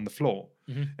I'm on the floor.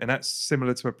 Mhm. And that's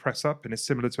similar to a press up and it's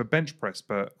similar to a bench press,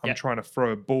 but I'm Yeah. trying to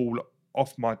throw a ball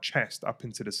off my chest up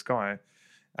into the sky.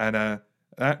 And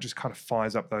that just kind of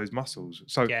fires up those muscles.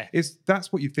 So Yeah.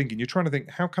 that's what you're thinking. You're trying to think,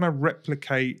 how can I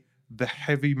replicate the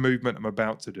heavy movement I'm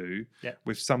about to do Yeah.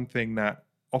 with something that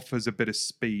offers a bit of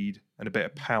speed and a bit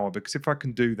of power? Because if I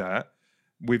can do that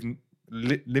with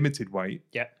limited weight,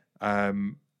 Yeah.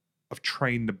 I've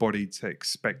trained the body to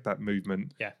expect that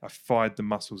movement. Yeah. I've fired the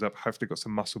muscles up, hopefully got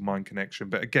some muscle-mind connection.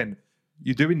 But again,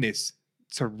 you're doing this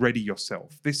to ready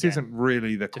yourself. This Yeah. isn't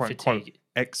really the To quote-unquote fatigue.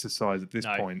 exercise at this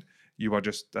No. point. You are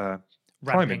just Ramping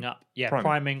priming. up. Yeah,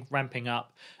 Priming. ramping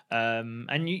up.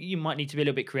 And you might need to be a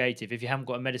little bit creative. If you haven't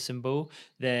got a medicine ball,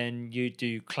 then you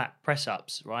do clap press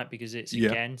ups, right? Because it's Yeah.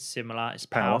 again similar, it's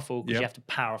Power, powerful because yeah. you have to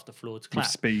power off the floor to with clap.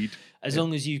 speed. As yeah.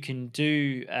 long as you can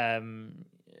do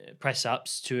press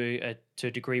ups to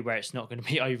a degree where it's not going to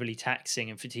be overly taxing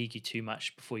and fatigue you too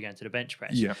much before you go into the bench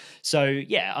press. Yeah. So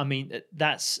yeah, I mean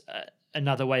that's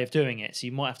another way of doing it. So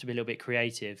you might have to be a little bit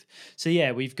creative. So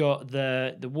yeah, we've got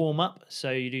the warm up.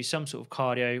 So you do some sort of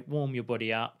cardio, warm your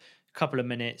body up, a couple of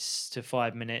minutes to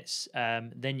 5 minutes.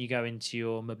 Then you go into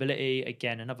your mobility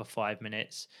again, another 5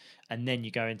 minutes. And then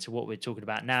you go into what we're talking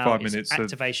about now. 5 minutes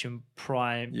activation,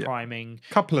 priming.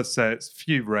 Couple of sets,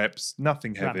 few reps,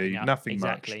 nothing heavy, Ramping up, nothing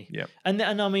exactly. much. Yeah.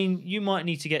 And I mean, you might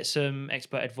need to get some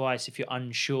expert advice if you're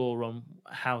unsure on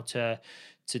how to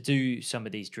do some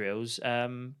of these drills.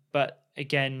 But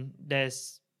again,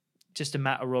 there's just a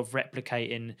matter of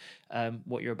replicating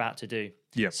what you're about to do.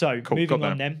 Yeah. So cool. moving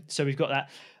Got on that. then. So we've got that.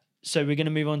 So we're going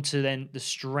to move on to then the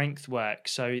strength work.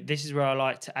 So this is where I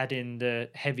like to add in the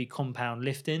heavy compound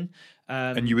lifting.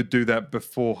 And you would do that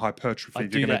before hypertrophy.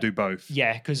 You're going to do both.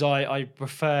 Yeah, because I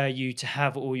prefer you to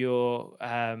have all your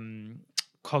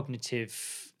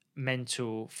cognitive,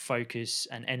 mental focus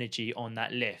and energy on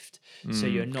that lift. So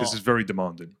you're not... Because it's very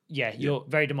demanding. Yeah, you're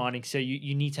very demanding. So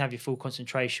you need to have your full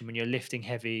concentration when you're lifting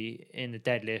heavy in the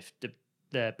deadlift,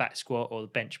 the back squat or the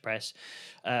bench press,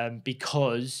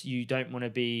 because you don't want to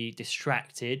be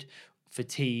distracted,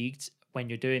 fatigued when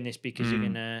you're doing this, because you're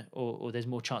gonna or there's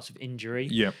more chance of injury,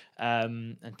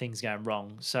 and things going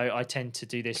wrong. So I tend to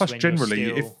do this. Plus, when generally,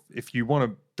 you're still... if you want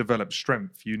to develop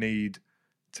strength, you need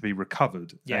to be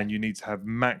recovered, and you need to have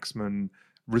maximum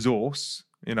resource.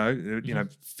 You know,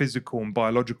 physical and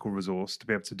biological resource to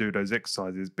be able to do those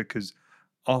exercises, because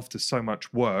after so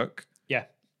much work,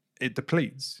 it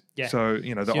depletes. Yeah. So,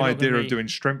 the idea of doing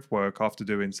strength work after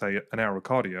doing, say, an hour of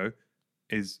cardio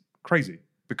is crazy,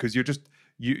 because you'll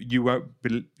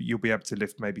be able to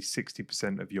lift maybe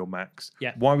 60% of your max.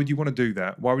 Yeah. Why would you want to do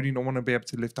that? Why would you not want to be able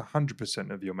to lift 100%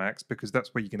 of your max? Because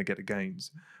that's where you're going to get the gains.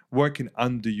 Working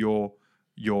under your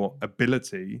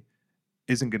ability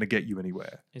isn't going to get you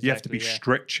anywhere. Exactly, you have to be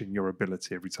stretching your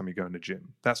ability every time you go in the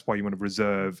gym. That's why you want to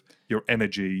reserve your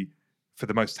energy for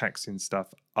the most taxing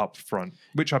stuff up front,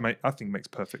 which I think makes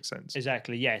perfect sense.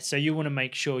 Exactly, yeah. So you want to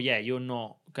make sure, you're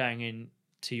not going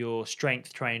into your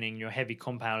strength training, your heavy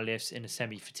compound lifts in a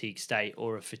semi-fatigue state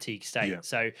or a fatigue state. Yeah.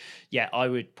 So, I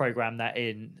would program that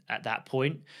in at that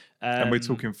point. And we're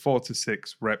talking 4 to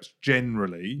 6 reps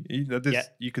generally.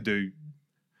 You could do,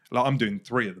 like I'm doing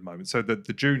 3 at the moment. So the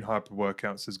June hyper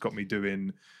workouts has got me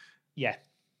doing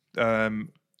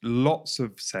lots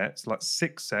of sets, like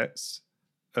 6 sets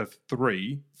of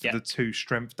 3 for the 2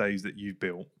 strength days that you've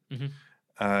built.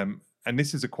 And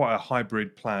this is quite a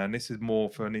hybrid plan. This is more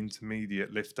for an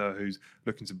intermediate lifter who's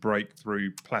looking to break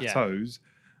through plateaus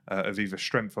of either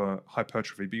strength or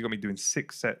hypertrophy. But you've got me doing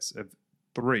 6 sets of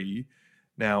 3.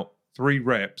 Now, 3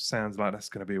 reps sounds like that's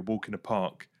going to be a walk in the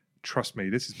park. Trust me,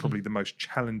 this is probably the most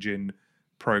challenging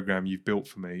program you've built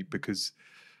for me, because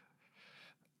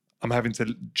I'm having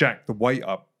to jack the weight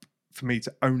up for me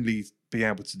to only be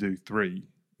able to do 3.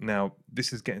 Now,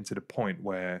 this is getting to the point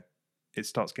where it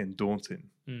starts getting daunting.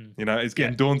 It's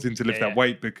getting daunting to lift that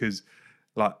weight, because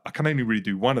like I can only really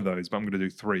do 1 of those, but I'm going to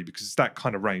do 3, because it's that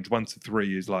kind of range. 1 to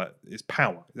 3 is like, it's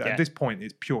power. At this point,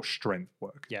 it's pure strength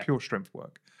work. Pure strength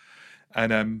work.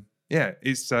 And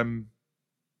it's I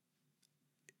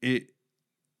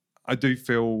do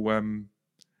feel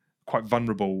quite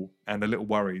vulnerable and a little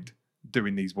worried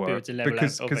doing these work,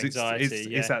 because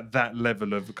it's at that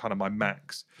level of kind of my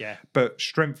max. But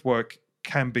strength work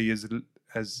can be as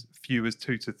few as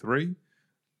 2 to 3,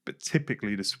 but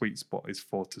typically the sweet spot is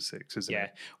 4 to 6, isn't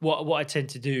it? What I tend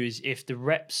to do is, if the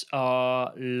reps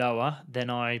are lower,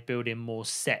 then I build in more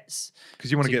sets,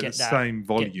 because you want to get the same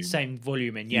volume. Same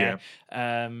volume in,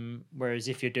 whereas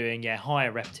if you're doing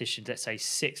higher repetitions, let's say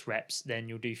 6 reps, then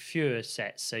you'll do fewer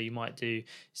sets. So you might do,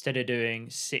 instead of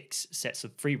doing 6 sets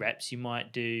of 3 reps, you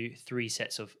might do 3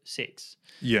 sets of 6.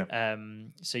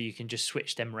 So you can just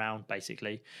switch them around,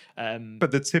 basically.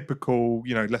 But the typical,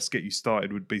 let's get you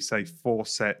started would be, say, 4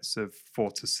 sets of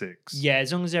 4 to 6.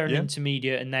 As long as they're an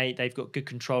intermediate and they've got good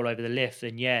control over the lift,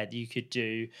 then you could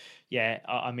do.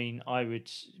 I mean, I would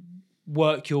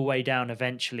work your way down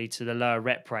eventually to the lower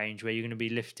rep range, where you're going to be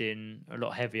lifting a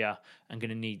lot heavier and going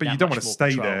to need. But you don't want to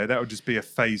stay there. That would just be a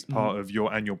phased part of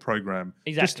your annual program,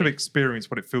 just to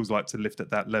experience what it feels like to lift at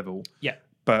that level.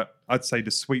 But I'd say the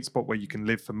sweet spot where you can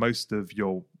live for most of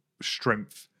your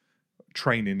strength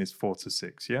training is 4 to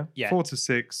 6. 4 to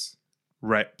 6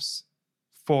 reps,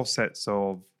 4 sets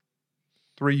of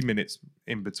 3 minutes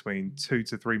in between, 2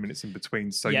 to 3 minutes in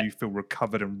between, so you feel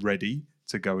recovered and ready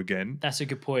to go again. That's a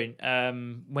good point.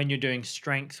 When you're doing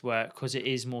strength work, because it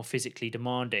is more physically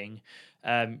demanding,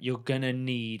 you're gonna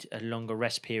need a longer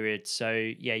rest period.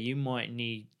 So yeah, you might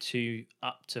need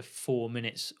up to 4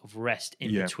 minutes of rest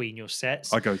in between your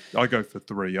sets. I go for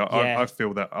 3. I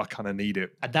feel that I kind of need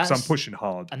it because I'm pushing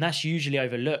hard, and that's usually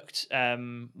overlooked.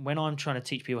 When I'm trying to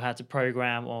teach people how to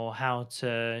program or how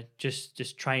to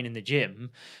just train in the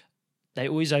gym, they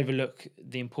always overlook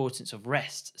the importance of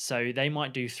rest. So they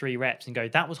might do 3 reps and go,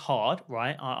 that was hard,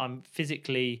 right? I'm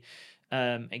physically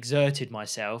exerted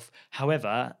myself.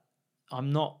 However,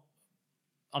 I'm not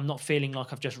feeling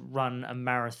like I've just run a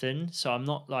marathon. So I'm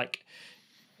not like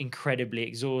incredibly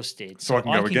exhausted. So I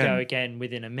can go again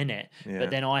within a minute. Yeah. But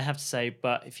then I have to say,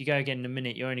 but if you go again in a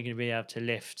minute, you're only going to be able to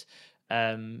lift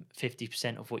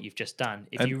 50% of what you've just done.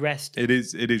 If you rest, it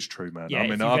is true, man. Yeah, I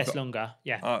mean, if you rest longer,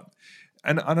 yeah.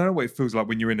 And I know what it feels like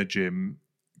when you're in a gym,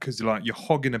 because like you're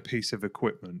hogging a piece of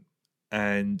equipment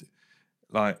and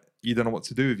like you don't know what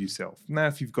to do with yourself. Now,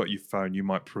 if you've got your phone, you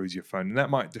might peruse your phone, and that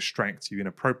might distract you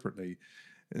inappropriately.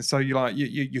 And so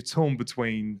you're torn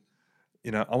between,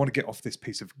 I want to get off this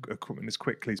piece of equipment as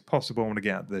quickly as possible. I want to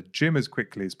get out of the gym as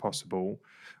quickly as possible.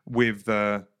 With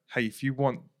hey, if you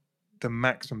want the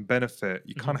maximum benefit,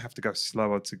 you kind of have to go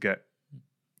slower to get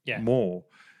more.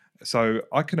 So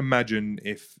I can imagine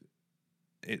if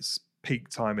it's peak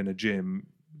time in a gym,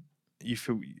 you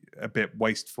feel a bit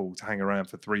wasteful to hang around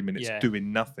for 3 minutes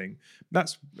doing nothing.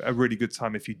 That's a really good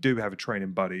time if you do have a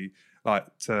training buddy, like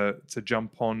to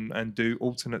jump on and do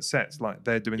alternate sets. Like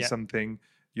they're doing something,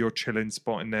 you're chilling,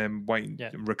 spotting them, waiting,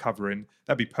 recovering.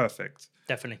 That'd be perfect.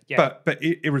 Definitely. Yeah. But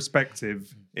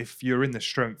irrespective, if you're in the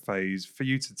strength phase, for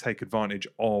you to take advantage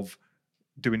of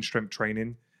doing strength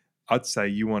training, I'd say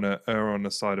you want to err on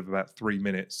the side of about 3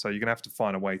 minutes. So you're going to have to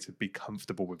find a way to be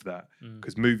comfortable with that,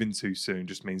 because moving too soon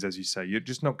just means, as you say, you're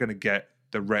just not going to get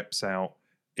the reps out.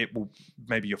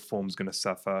 Maybe your form's going to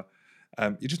suffer.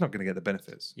 You're just not going to get the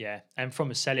benefits. Yeah. And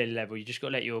from a cellular level, you just got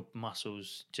to let your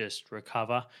muscles just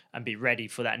recover and be ready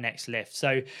for that next lift.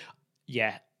 So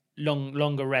yeah,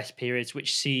 longer rest periods,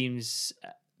 which seems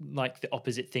like the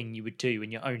opposite thing you would do when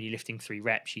you're only lifting 3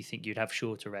 reps. You think you'd have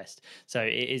shorter rest. So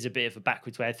it is a bit of a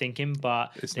backwards way of thinking,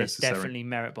 but there's definitely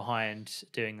merit behind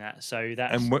doing that. So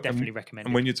that's definitely recommended.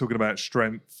 And when you're talking about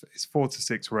strength, it's 4 to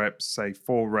 6 reps, say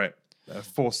 4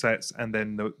 sets, and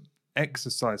then the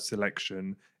exercise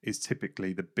selection is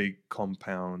typically the big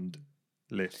compound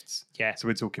lifts. Yeah. So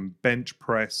we're talking bench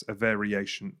press, a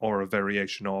variation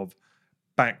of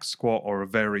back squat, or a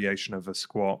variation of a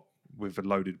squat with a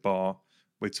loaded bar.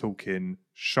 We're talking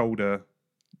shoulder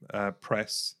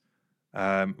press.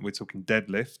 We're talking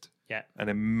deadlift. Yeah. And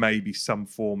then maybe some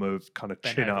form of kind of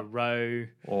chin up row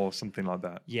or something like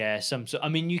that. Yeah. I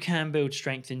mean, you can build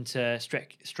strength into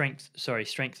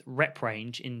strength rep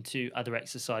range into other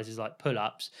exercises like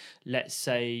pull-ups. Let's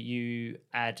say you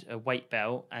add a weight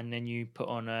belt and then you put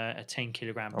on a 10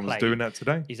 kilogram plate. I was doing that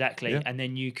today. Exactly. Yeah. And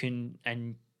then you can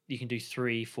do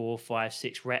 3, 4, 5,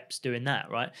 6 reps doing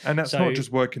that, right? And that's not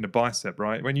just working the bicep,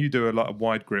 right? When you do a lot of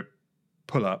wide grip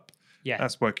pull up,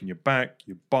 that's working your back,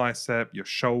 your bicep, your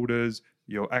shoulders,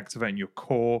 you're activating your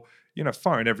core,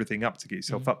 firing everything up to get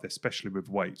yourself up there, especially with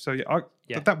weight. So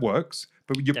but that works,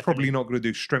 but you're probably not going to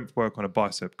do strength work on a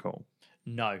bicep curl.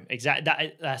 No,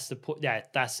 exactly. That's the point. Yeah,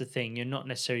 that's the thing. You're not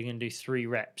necessarily going to do 3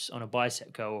 reps on a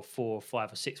bicep curl, or 4,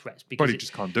 5, or 6 reps, because you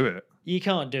just can't do it. You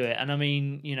can't do it. And I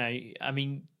mean,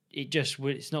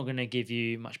 it's not going to give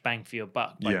you much bang for your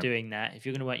buck by doing that. If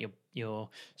you're going to work your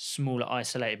smaller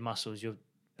isolated muscles, you're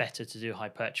better to do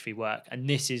hypertrophy work. And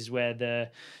this is where the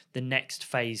next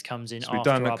phase comes in. So we've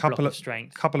done a couple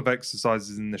of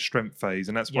exercises in the strength phase,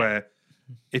 and that's where,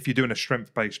 if you're doing a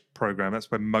strength-based program,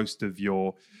 that's where most of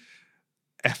your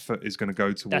effort is going to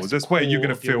go towards. That's where you're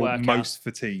going to feel most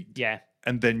fatigued. Yeah.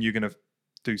 And then you're going to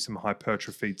do some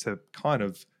hypertrophy to kind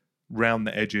of round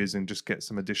the edges and just get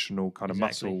some additional kind of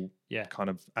muscle kind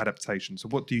of adaptation. So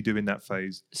what do you do in that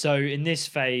phase? So in this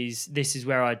phase, this is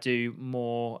where I do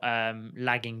more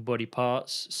lagging body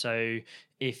parts. So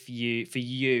for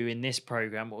you in this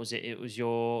program, what was it? It was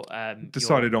your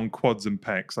decided on quads and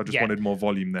pecs. I just wanted more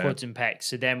volume there. Quads and pecs.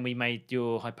 So then we made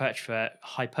your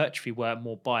hypertrophy work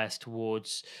more biased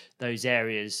towards those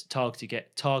areas,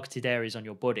 targeted areas on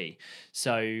your body.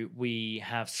 So we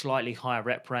have slightly higher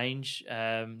rep range.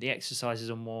 The exercises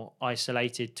are more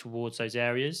isolated towards those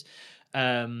areas.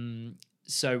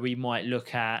 So we might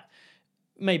look at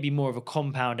maybe more of a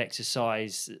compound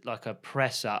exercise like a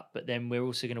press up, but then we're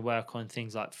also going to work on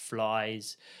things like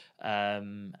flies,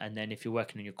 And then if you're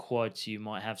working on your quads, you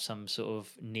might have some sort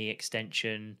of knee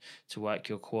extension to work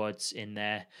your quads in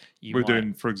there. We're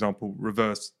doing, for example,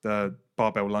 reverse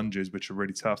barbell lunges, which are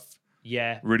really tough.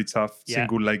 Yeah. Really tough. Yeah.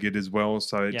 Single-legged as well.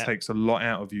 So it takes a lot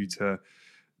out of you to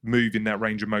move in that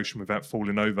range of motion without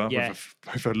falling over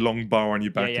with a long bar on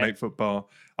your back, an 8-foot bar.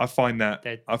 I find that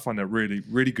really,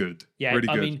 really good. Yeah, really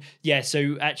good. I mean, yeah.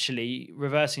 So actually,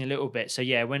 reversing a little bit. So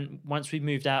yeah, once we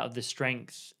moved out of the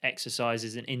strength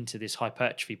exercises and into this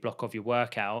hypertrophy block of your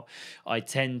workout, I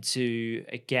tend to,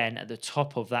 again, at the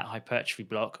top of that hypertrophy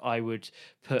block, I would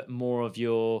put more of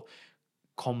your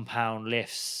compound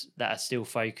lifts that are still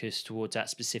focused towards that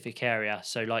specific area.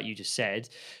 So like you just said,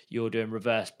 you're doing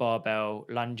reverse barbell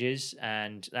lunges,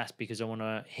 and that's because I want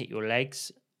to hit your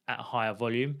legs at a higher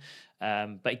volume.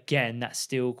 But again, that's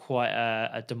still quite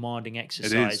a demanding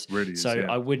exercise. It is, really is, so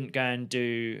yeah. I wouldn't go and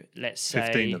do, let's say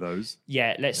 15 of those.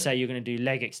 Yeah, let's say you're going to do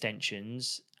leg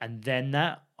extensions and then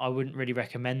that. I wouldn't really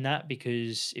recommend that,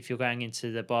 because if you're going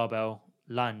into the barbell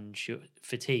lunge, you're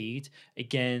fatigued,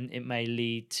 again, it may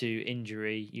lead to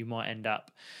injury. You might end up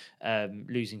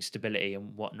losing stability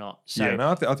and whatnot. So yeah, no,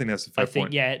 I think that's a fair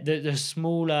point. Yeah, the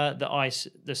smaller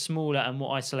the smaller and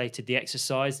more isolated the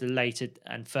exercise, the later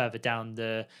and further down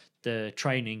the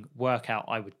training workout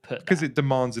I would put, because it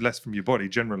demands less from your body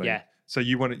generally. Yeah. So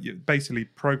you want to basically,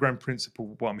 program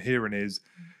principle. What I'm hearing is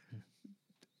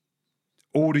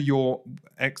order your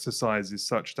exercises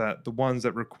such that the ones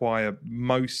that require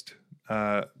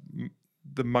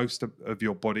the most of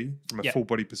your body from a full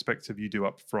body perspective, you do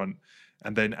up front.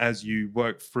 And then as you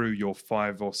work through your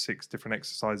 5 or 6 different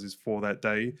exercises for that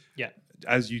day,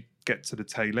 as you get to the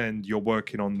tail end, you're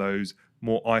working on those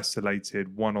more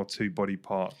isolated 1 or 2 body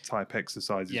part type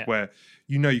exercises where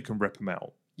you can rep them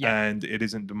out. And it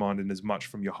isn't demanding as much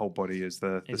from your whole body as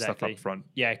the stuff up front.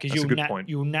 Yeah, because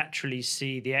you'll naturally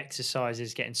see the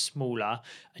exercises getting smaller,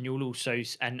 and you'll also,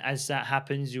 and as that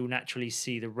happens, you'll naturally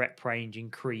see the rep range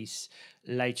increase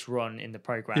later on in the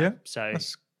program. Yeah, so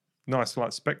that's nice,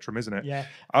 like spectrum, isn't it? Yeah.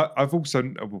 I've also,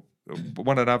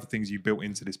 one of the other things you built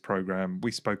into this program,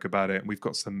 we spoke about it, and we've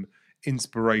got some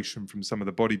inspiration from some of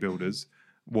the bodybuilders,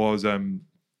 was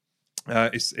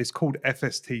it's called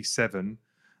FST7.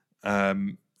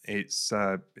 It's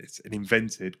an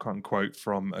invented, quote unquote,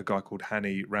 from a guy called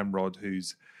Hani Ramrod,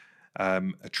 who's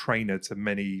a trainer to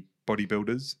many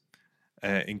bodybuilders,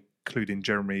 including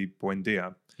Jeremy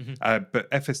Buendia. But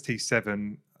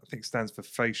FST7, I think, stands for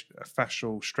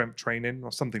fascial strength training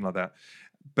or something like that.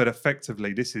 But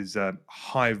effectively, this is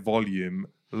high volume,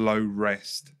 low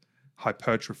rest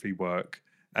hypertrophy work.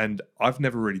 And I've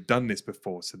never really done this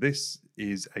before. So this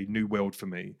is a new world for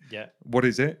me. Yeah. What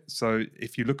is it? So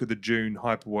if you look at the June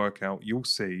hyper workout, you'll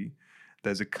see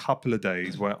there's a couple of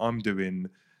days where I'm doing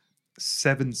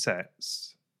 7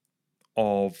 sets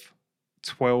of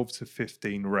 12 to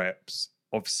 15 reps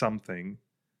of something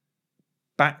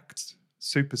backed,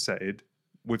 supersetted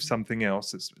with something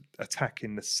else that's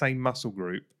attacking the same muscle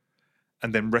group,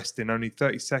 and then resting only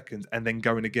 30 seconds and then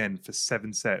going again for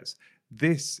 7 sets.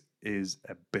 This is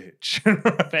a bitch.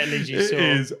 It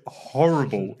is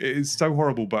horrible. It is so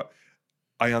horrible, but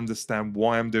I understand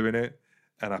why I'm doing it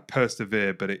and I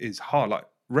persevere, but it is hard. Like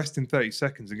resting 30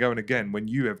 seconds and going again when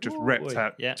you have just repped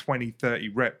at 20, 30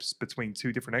 reps between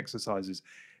 2 different exercises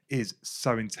is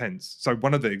so intense. So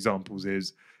one of the examples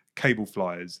is cable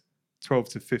flyers, 12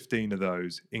 to 15 of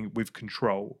those with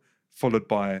control, followed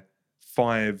by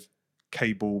 5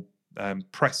 cable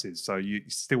presses. So you're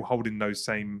still holding those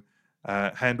same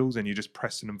handles and you're just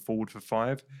pressing them forward for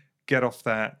 5. Get off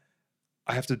that.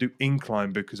 I have to do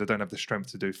incline because I don't have the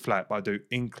strength to do flat, but I do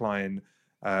incline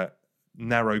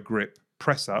narrow grip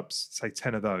press ups, say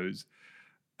 10 of those,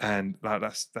 and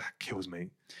that kills me.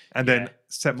 And then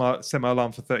set my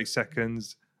alarm for 30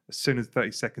 seconds. As soon as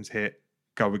 30 seconds hit,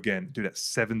 go again. Do that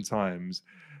 7 times.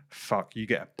 Fuck, you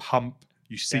get a pump.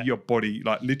 You see your body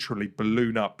like literally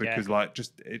balloon up because like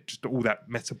just all that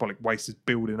metabolic waste is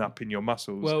building up in your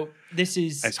muscles. Well,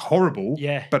 it's horrible.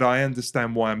 Yeah. But I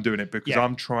understand why I'm doing it, because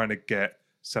I'm trying to get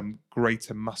some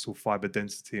greater muscle fiber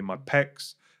density in my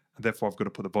pecs, and therefore I've got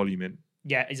to put the volume in.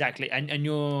 Yeah, exactly. And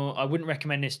I wouldn't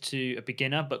recommend this to a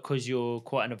beginner, but because you're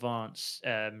quite an advanced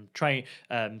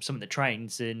someone that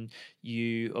trains, then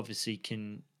you obviously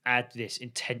can add this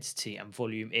intensity and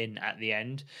volume in at the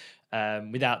end.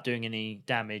 Without doing any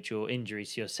damage or injury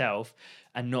to yourself,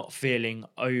 and not feeling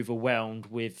overwhelmed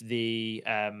with the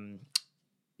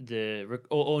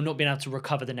or not being able to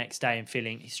recover the next day and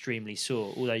feeling extremely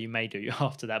sore, although you may do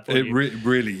after that volume. It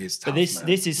really is tough. But this man.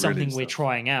 is something Really we're tough.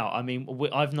 trying out. I mean,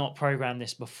 I've not programmed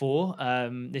this before.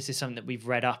 This is something that we've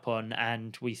read up on,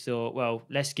 and we thought, well,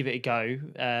 let's give it a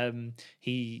go.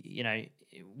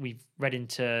 We've read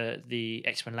into the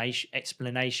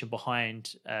explanation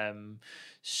behind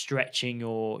stretching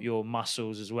your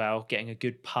muscles as well, getting a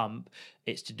good pump.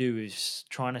 It's to do with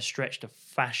trying to stretch the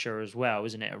fascia as well,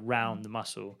 isn't it, around the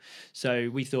muscle? So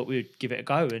we thought we would give it a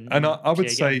go. And I would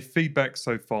see say again. feedback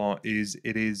so far is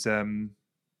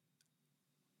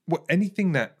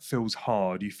anything that feels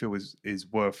hard, you feel is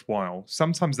worthwhile.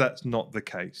 Sometimes that's not the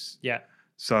case. Yeah.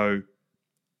 So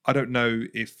I don't know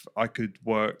if I could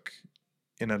work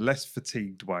in a less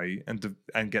fatigued way and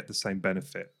get the same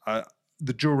benefit.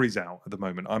 The jury's out at the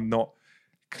moment. I'm not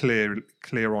clear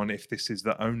on if this is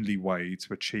the only way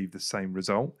to achieve the same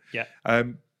result. Yeah.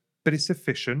 But it's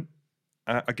efficient.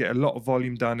 I get a lot of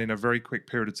volume done in a very quick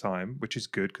period of time, which is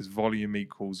good because volume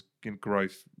equals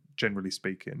growth, generally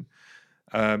speaking.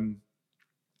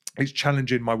 It's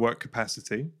challenging my work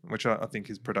capacity, which I think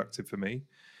is productive for me.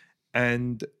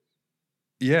 And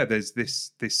yeah, there's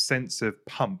this sense of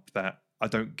pump that I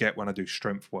don't get when I do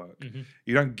strength work. Mm-hmm.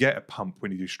 You don't get a pump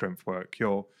when you do strength work.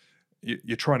 You're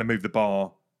trying to move the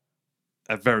bar,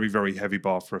 a very, very heavy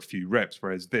bar for a few reps,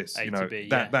 whereas this,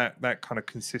 that kind of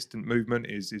consistent movement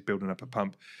is building up a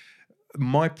pump.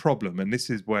 My problem, and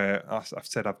this is where I've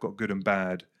said I've got good and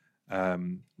bad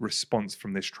response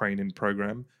from this training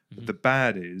program. Mm-hmm. The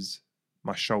bad is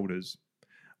my shoulders.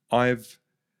 With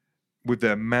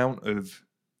the amount of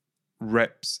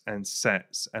reps and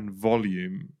sets and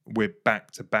volume we're back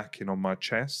to backing on my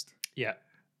chest,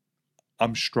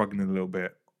 I'm struggling a little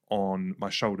bit on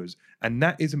my shoulders, and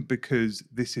that isn't because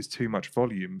this is too much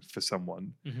volume for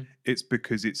someone. Mm-hmm. It's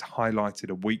because it's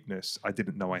highlighted a weakness I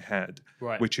didn't know I had,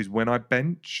 Right. which is when I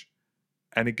bench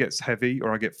and it gets heavy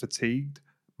or I get fatigued,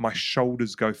 my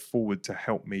shoulders go forward to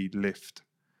help me lift.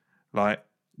 Like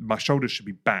my shoulders should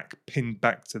be pinned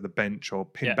back to the bench or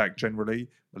pinned back generally,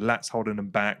 the lats holding them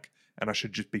back. And I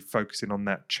should just be focusing on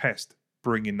that chest,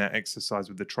 bringing that exercise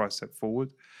with the tricep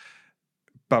forward.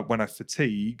 But when I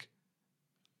fatigue,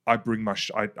 I bring my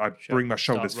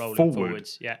shoulders forward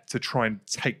to try and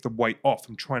take the weight off.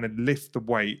 I'm trying to lift the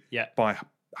weight by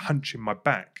hunching my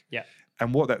back. Yeah.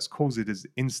 And what that's caused is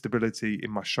instability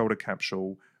in my shoulder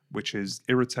capsule, which has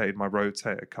irritated my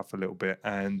rotator cuff a little bit,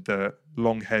 and the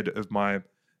long head of my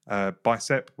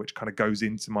bicep, which kind of goes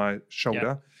into my shoulder.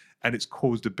 Yeah. And it's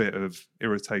caused a bit of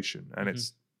irritation, and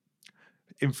it's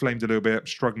inflamed a little bit,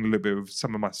 struggling a little bit with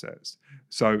some of my sets.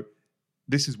 So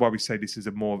this is why we say this is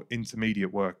a more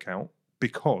intermediate workout,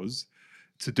 because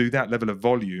to do that level of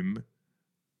volume,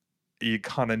 you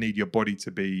kind of need your body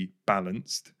to be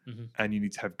balanced, and you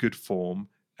need to have good form,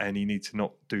 and you need to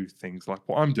not do things like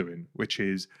what I'm doing, which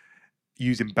is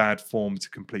using bad form to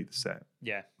complete the set.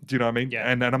 Yeah. Do you know what I mean?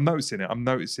 Yeah. And I'm noticing it. I'm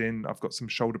noticing I've got some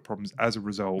shoulder problems as a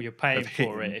result. Well, you're paying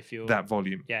for it if you're that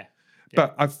volume. Yeah.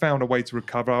 But I've found a way to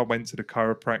recover. I went to the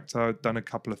chiropractor, done a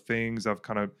couple of things. I've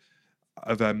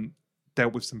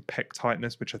dealt with some pec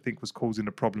tightness, which I think was causing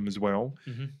a problem as well.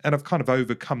 And I've kind of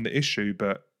overcome the issue,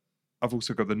 but I've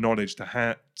also got the knowledge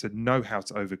to know how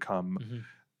to overcome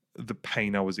the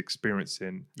pain I was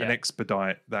experiencing and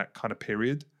expedite that kind of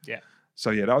period. Yeah. So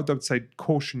yeah, I would say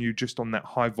caution you just on that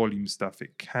high volume stuff.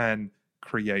 It can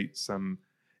create some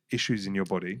issues in your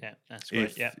body. Yeah, that's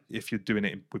great. If you're doing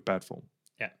it with bad form.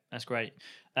 Yeah, that's great.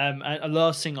 And a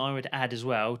last thing I would add as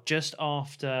well, just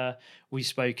after we've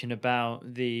spoken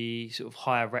about the sort of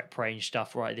higher rep range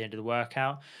stuff right at the end of the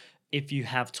workout, if you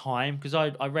have time, because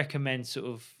I recommend sort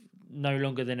of no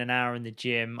longer than an hour in the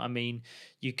gym. I mean,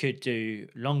 you could do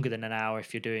longer than an hour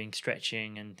if you're doing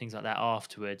stretching and things like that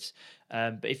afterwards.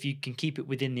 But if you can keep it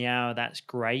within the hour, that's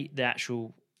great. The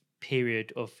actual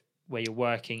period of where you're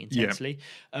working intensely.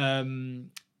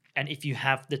 And if you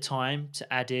have the time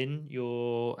to add in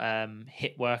your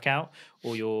HIIT workout,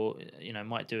 or your,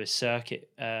 might do a circuit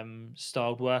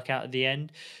styled workout at the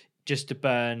end, just to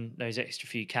burn those extra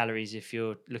few calories if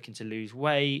you're looking to lose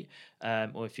weight,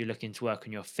 or if you're looking to work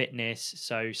on your fitness.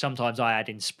 So sometimes I add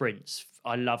in sprints.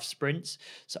 I love sprints.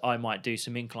 So I might do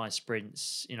some incline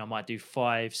sprints. I might do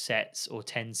 5 sets or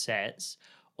 10 sets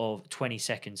of 20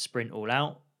 seconds sprint all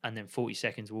out, and then 40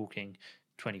 seconds walking,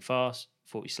 20 fast,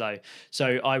 40 slow.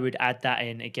 So I would add that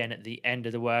in again at the end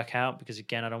of the workout, because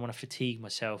again, I don't want to fatigue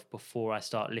myself before I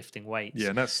start lifting weights.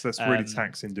 Yeah, that's really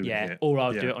taxing doing it. Or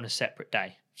I'll do it on a separate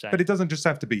day. So. But it doesn't just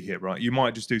have to be HIIT, right? You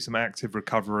might just do some active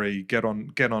recovery, get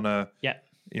on a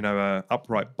a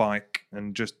upright bike,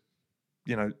 and just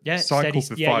cycle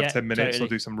for 5-10 minutes, or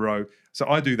do some row. So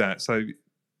I do that. So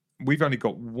we've only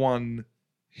got one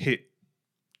hit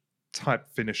type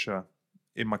finisher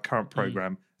in my current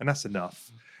program, and that's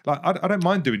enough. Like I don't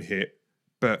mind doing hit,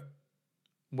 but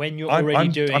when you're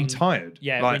already I'm tired.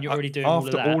 Yeah, like, when you're already doing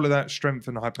after all of that strength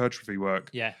and hypertrophy work,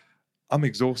 yeah, I'm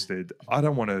exhausted. I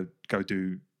don't want to go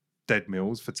do dead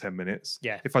mills for 10 minutes.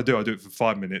 Yeah. If I do it for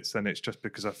 5 minutes, then it's just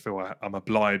because I feel I'm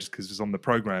obliged because it's on the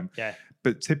program. Yeah.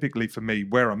 But typically for me,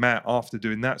 where I'm at after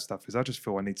doing that stuff is I just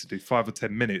feel I need to do 5 or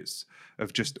 10 minutes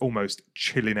of just almost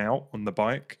chilling out on the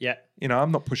bike. Yeah. You know,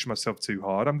 I'm not pushing myself too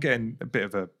hard. I'm getting a bit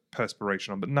of a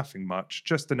perspiration on, but nothing much.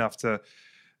 Just enough to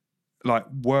like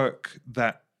work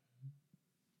that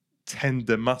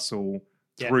tender muscle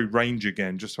through range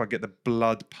again, just so I get the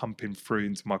blood pumping through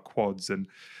into my quads, and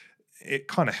it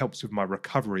kind of helps with my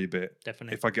recovery a bit.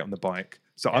 Definitely. If I get on the bike.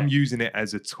 So I'm using it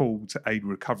as a tool to aid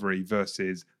recovery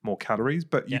versus more calories,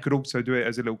 but you could also do it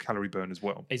as a little calorie burn as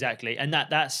well. Exactly. And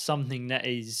that's something that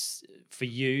is for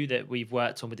you that we've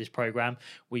worked on with this program.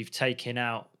 We've taken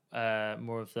out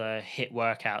more of the hit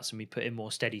workouts and we put in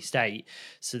more steady state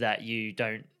so that you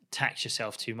don't tax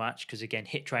yourself too much, because again,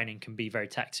 hit training can be very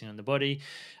taxing on the body,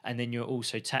 and then you're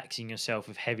also taxing yourself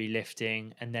with heavy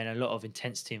lifting and then a lot of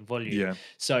intensity and volume. Yeah.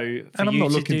 So and I'm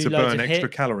not looking to burn extra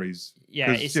calories.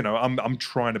 Yeah, because you know I'm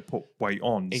trying to put weight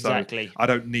on. Exactly. So I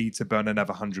don't need to burn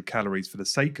another 100 calories for the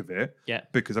sake of it. Yeah.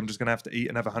 Because I'm just going to have to eat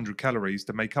another 100 calories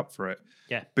to make up for it.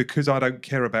 Yeah. Because I don't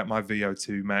care about my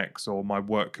VO2 max or my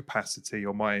work capacity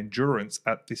or my endurance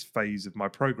at this phase of my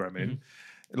programming.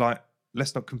 Like,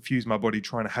 let's not confuse my body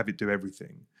trying to have it do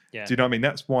everything. Yeah. Do you know what I mean?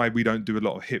 That's why we don't do a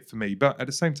lot of hit for me. But at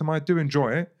the same time, I do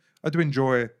enjoy it. I do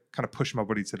enjoy kind of pushing my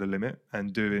body to the limit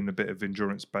and doing a bit of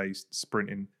endurance-based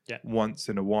sprinting once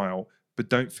in a while. But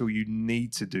don't feel you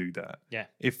need to do that. Yeah.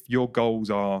 If your goals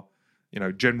are, you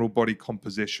know, general body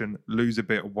composition, lose a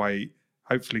bit of weight,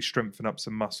 hopefully strengthen up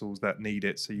some muscles that need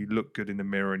it so you look good in the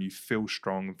mirror and you feel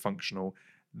strong and functional,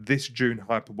 this June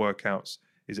hyper workouts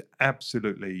is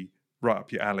absolutely right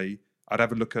up your alley. I'd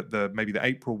have a look at maybe the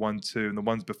April 1, 2, and the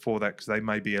ones before that, because they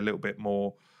may be a little bit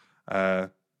more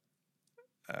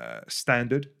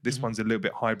standard. This one's a little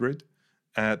bit hybrid.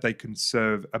 They can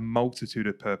serve a multitude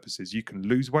of purposes. You can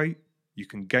lose weight, you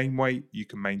can gain weight, you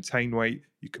can maintain weight,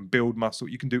 you can build muscle,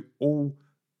 you can do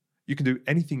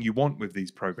anything you want with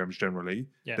these programs generally.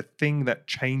 Yeah. The thing that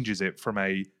changes it from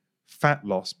a fat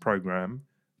loss program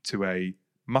to a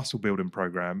muscle building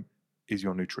program is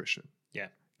your nutrition. Yeah.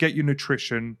 Get your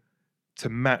nutrition to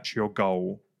match your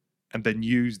goal, and then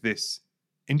use this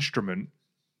instrument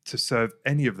to serve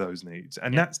any of those needs.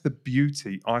 And that's the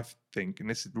beauty, I think, and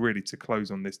this is really to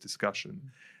close on this discussion.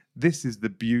 This is the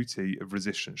beauty of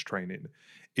resistance training.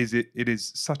 It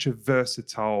is such a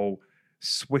versatile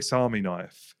Swiss Army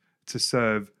knife to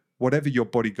serve whatever your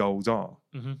body goals are.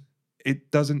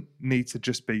 It doesn't need to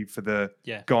just be for the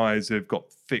guys who've got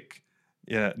thick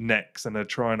necks and are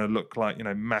trying to look like, you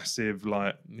know, massive,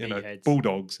 like, you know,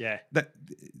 bulldogs. Yeah.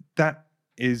 That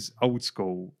is old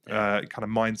school kind of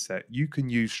mindset. You can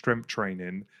use strength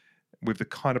training with the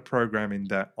kind of programming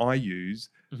that I use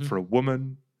for a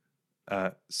woman,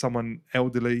 someone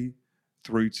elderly,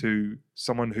 through to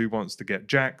someone who wants to get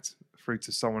jacked, through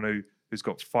to someone who's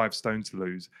got 5 stone to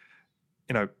lose.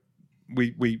 You know,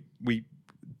 we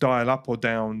dial up or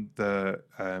down the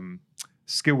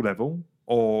skill level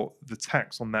or the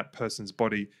tax on that person's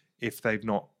body. If they're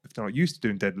not used to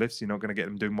doing deadlifts, you're not going to get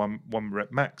them doing one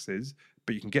rep maxes,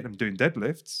 but you can get them doing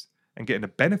deadlifts and getting the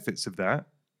benefits of that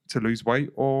to lose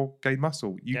weight or gain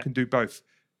muscle. You can do both,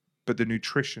 but the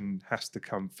nutrition has to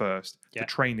come first. The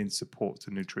training supports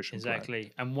the nutrition.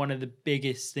 Exactly. plan. And one of the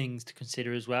biggest things to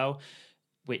consider as well,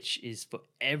 which is for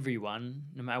everyone,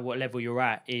 no matter what level you're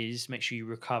at, is make sure you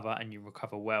recover and you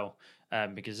recover well,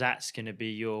 because that's going to be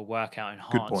your workout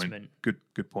enhancement.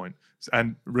 Good point.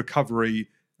 And recovery,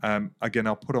 again,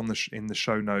 I'll put on in the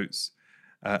show notes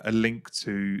a link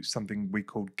to something we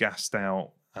call gassed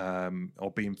out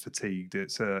or being fatigued.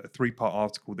 It's a 3-part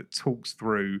article that talks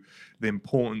through the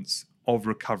importance of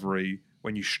recovery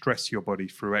when you stress your body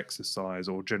through exercise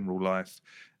or general life.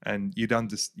 And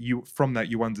from that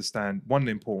you understand, 1,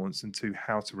 the importance, and 2,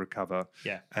 how to recover,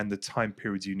 and the time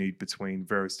periods you need between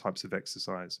various types of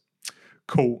exercise.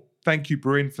 Cool. Thank you,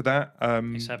 Bryn, for that.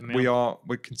 Thanks for having me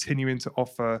We're continuing to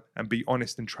offer and be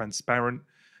honest and transparent.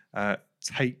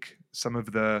 Take some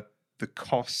of the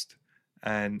cost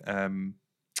and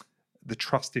the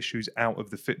trust issues out of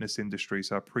the fitness industry.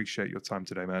 So I appreciate your time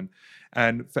today, man.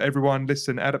 And for everyone,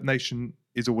 listen, Adapt Nation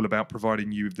is all about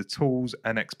providing you with the tools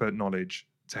and expert knowledge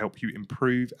to help you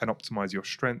improve and optimize your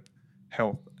strength,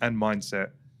 health, and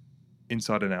mindset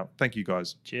inside and out. Thank you,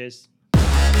 guys. Cheers.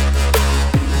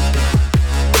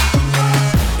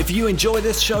 If you enjoy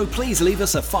this show, please leave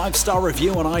us a 5-star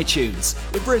review on iTunes.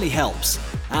 It really helps.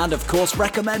 And of course,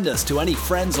 recommend us to any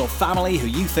friends or family who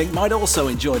you think might also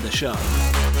enjoy the show.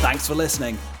 Thanks for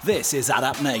listening. This is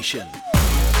Adapt Nation.